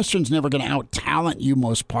 Northwestern's never going to out-talent you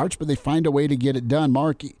most parts, but they find a way to get it done.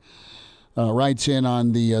 Markey, writes in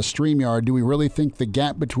on the StreamYard, do we really think the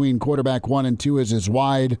gap between quarterback 1 and 2 is as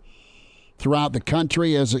wide throughout the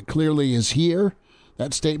country as it clearly is here?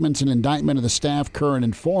 That statement's an indictment of the staff, current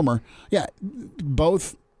and former. Yeah,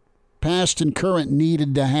 both past and current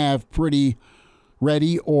needed to have pretty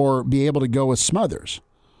ready or be able to go with Smothers.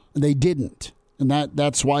 They didn't. And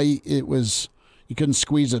that's why it was you couldn't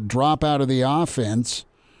squeeze a drop out of the offense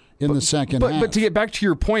in the second half. But to get back to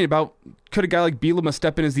your point about could a guy like Bielema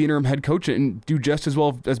step in as the interim head coach and do just as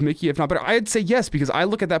well as Mickey, if not better? I'd say yes, because I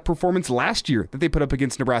look at that performance last year that they put up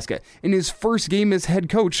against Nebraska. In his first game as head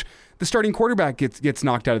coach, the starting quarterback gets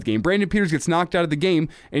knocked out of the game. Brandon Peters gets knocked out of the game,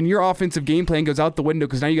 and your offensive game plan goes out the window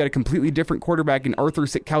because now you got a completely different quarterback in Arthur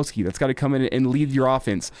Sitkowski that's got to come in and lead your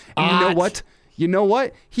offense. And you know what? You know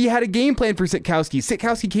what? He had a game plan for Sitkowski.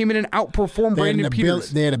 Sitkowski came in and outperformed Brandon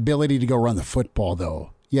Peters. They had ability to go run the football,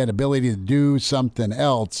 though. You had ability to do something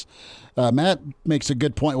else. Matt makes a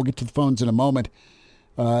good point. We'll get to the phones in a moment.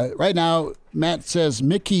 Right now, Matt says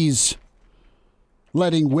Mickey's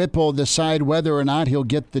letting Whipple decide whether or not he'll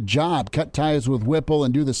get the job. Cut ties with Whipple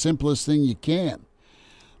and do the simplest thing you can.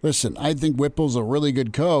 Listen, I think Whipple's a really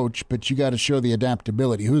good coach, but you got to show the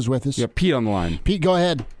adaptability. Who's with us? Yeah, Pete on the line. Pete, go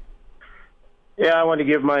ahead. Yeah, I want to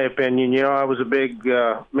give my opinion. You know, I was a big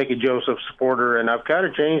Mickey Joseph supporter, and I've kind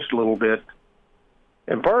of changed a little bit.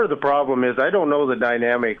 And part of the problem is I don't know the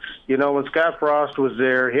dynamics. You know, when Scott Frost was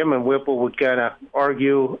there, him and Whipple would kind of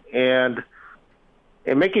argue, and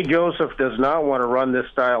Mickey Joseph does not want to run this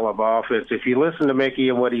style of offense. If you listen to Mickey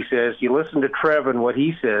and what he says, you listen to Trev and what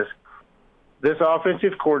he says, this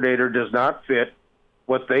offensive coordinator does not fit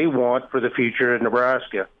what they want for the future in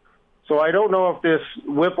Nebraska. So I don't know if this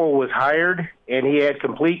Whipple was hired and he had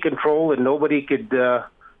complete control and nobody could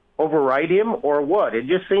override him or what. It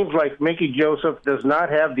just seems like Mickey Joseph does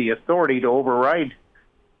not have the authority to override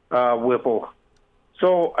Whipple.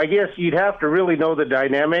 So I guess you'd have to really know the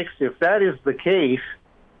dynamics. If that is the case,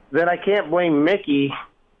 then I can't blame Mickey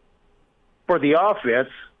for the offense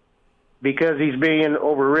because he's being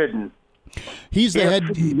overridden. He's the head.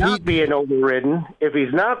 If he's not being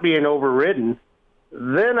overridden,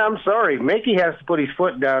 then I'm sorry. Mickey has to put his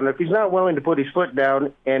foot down. If he's not willing to put his foot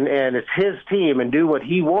down and it's his team and do what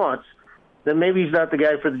he wants, then maybe he's not the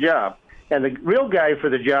guy for the job. And the real guy for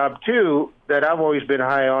the job, too, that I've always been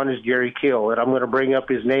high on is Jerry Kill. And I'm going to bring up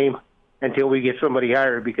his name until we get somebody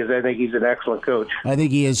hired because I think he's an excellent coach. I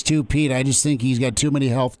think he is, too, Pete. I just think he's got too many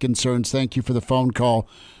health concerns. Thank you for the phone call.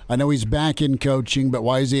 I know he's back in coaching, but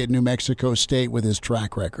why is he at New Mexico State with his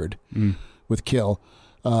track record with Kill?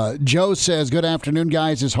 Joe says, good afternoon,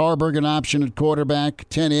 guys. Is Harburg an option at quarterback?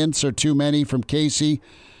 10 ints are too many from Casey.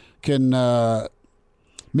 Can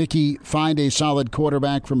Mickey find a solid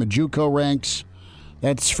quarterback from a JUCO ranks?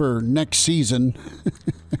 That's for next season.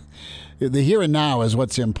 The here and now is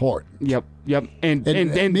what's important. Yep. And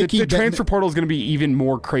the transfer portal is going to be even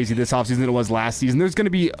more crazy this offseason than it was last season. There's going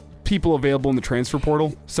to be people available in the transfer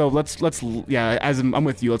portal. So let's as I'm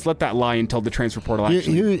with you, let's let that lie until the transfer portal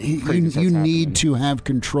actually. You need to have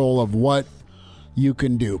control of what you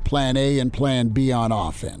can do. Plan A and Plan B on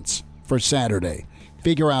offense for Saturday.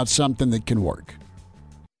 Figure out something that can work.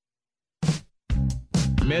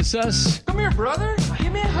 Miss us? Come here, brother.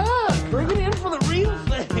 Give me a hug. Bring it in for the real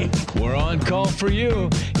thing. We're on call for you.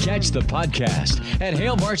 Catch the podcast at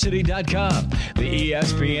HailVarsity.com, the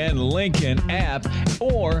ESPN Lincoln app,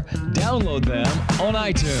 or download them on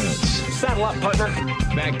iTunes. Saddle up, partner.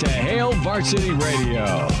 Back to Hail Varsity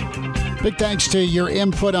Radio. Big thanks to your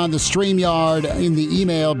input on the StreamYard in the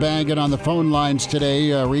email bag and on the phone lines today,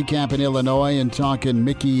 recapping Illinois and talking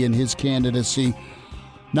Mickey and his candidacy.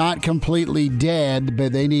 Not completely dead,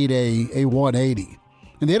 but they need a 180.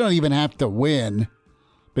 And they don't even have to win,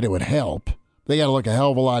 but it would help. They got to look a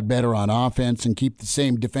hell of a lot better on offense and keep the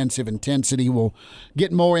same defensive intensity. We'll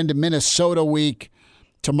get more into Minnesota week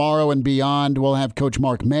tomorrow and beyond. We'll have Coach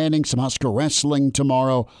Mark Manning, some Husker wrestling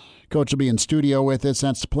tomorrow. Coach will be in studio with us.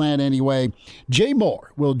 That's the plan anyway. Jay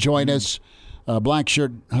Moore will join us. Black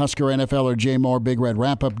shirt Husker NFLer Jay Moore, Big Red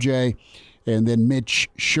Wrap-Up Jay. And then Mitch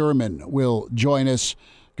Sherman will join us.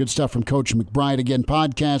 Good stuff from Coach McBride. Again,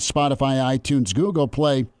 podcast, Spotify, iTunes, Google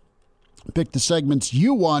Play. Pick the segments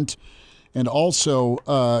you want. And also,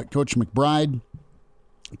 Coach McBride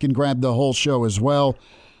can grab the whole show as well.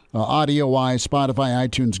 Audio-wise, Spotify,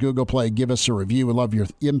 iTunes, Google Play. Give us a review. We love your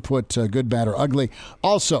input, good, bad, or ugly.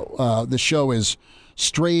 Also, the show is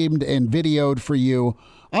streamed and videoed for you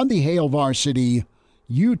on the Hail Varsity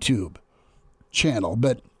YouTube channel.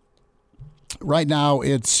 But right now,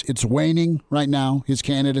 it's waning right now, his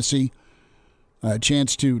candidacy. A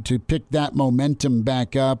chance to pick that momentum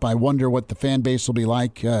back up. I wonder what the fan base will be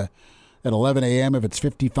like at 11 a.m. if it's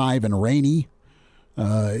 55 and rainy.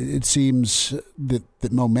 It seems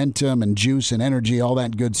that momentum and juice and energy, all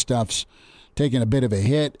that good stuff's taking a bit of a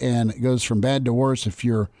hit, and it goes from bad to worse if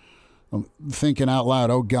you're thinking out loud,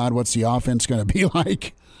 oh, God, what's the offense going to be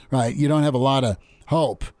like? Right? You don't have a lot of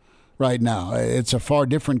hope right now. It's a far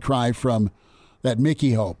different cry from that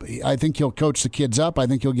Mickey hope. I think he'll coach the kids up. I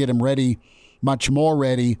think he'll get them ready, much more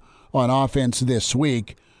ready on offense this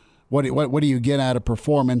week. What do you get out of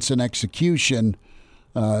performance and execution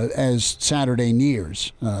as Saturday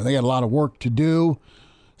nears? They got a lot of work to do.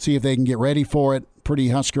 See if they can get ready for it. Pretty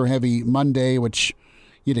Husker-heavy Monday, which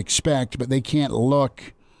you'd expect, but they can't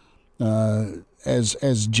look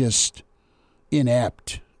as just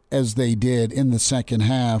inept as they did in the second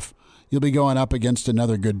half. You'll be going up against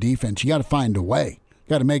another good defense. You got to find a way.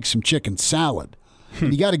 Got to make some chicken salad.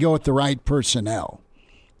 You got to go with the right personnel.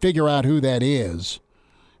 Figure out who that is,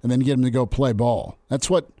 and then get them to go play ball. That's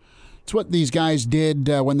what these guys did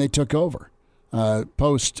when they took over.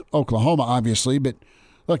 Post Oklahoma, obviously, but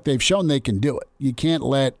look, they've shown they can do it. You can't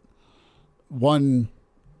let one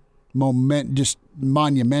just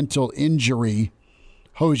monumental injury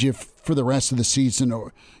hose you for the rest of the season.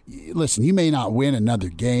 Or listen, you may not win another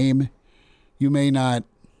game. You may not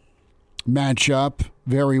match up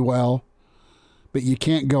very well, but you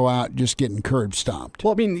can't go out just getting curb stomped.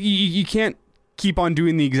 Well, I mean, you can't keep on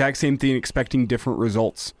doing the exact same thing expecting different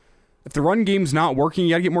results. If the run game's not working,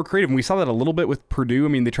 you got to get more creative. And we saw that a little bit with Purdue. I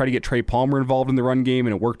mean, they tried to get Trey Palmer involved in the run game,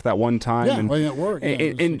 and it worked that one time. Yeah, and it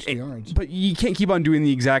worked. But you can't keep on doing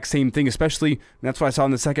the exact same thing, especially, and that's what I saw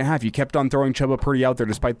in the second half. You kept on throwing Chubba Purdy out there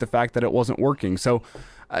despite the fact that it wasn't working. So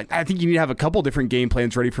I think you need to have a couple different game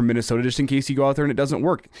plans ready for Minnesota just in case you go out there and it doesn't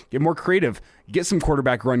work. Get more creative. Get some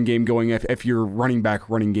quarterback run game going if your running back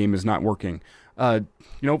running game is not working.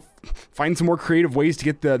 Find some more creative ways to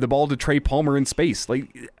get the ball to Trey Palmer in space.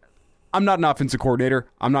 I'm not an offensive coordinator.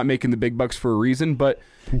 I'm not making the big bucks for a reason, but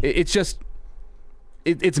it's just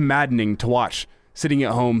it's maddening to watch sitting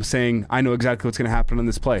at home saying, I know exactly what's going to happen on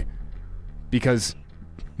this play because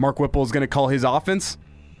Mark Whipple is going to call his offense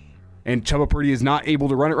and Chubba Purdy is not able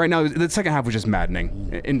to run it right now. The second half was just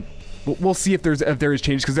maddening. And we'll see if there is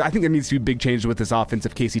change because I think there needs to be big change with this offense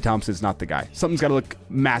if Casey Thompson is not the guy. Something's got to look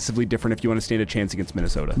massively different if you want to stand a chance against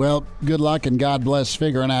Minnesota. Well, good luck and God bless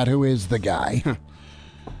figuring out who is the guy.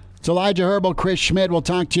 It's Elijah Herbal, Chris Schmidt. We'll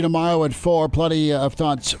talk to you tomorrow at 4. Plenty of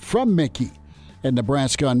thoughts from Mickey and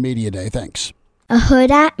Nebraska on Media Day. Thanks. A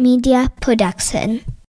Huda Media Production.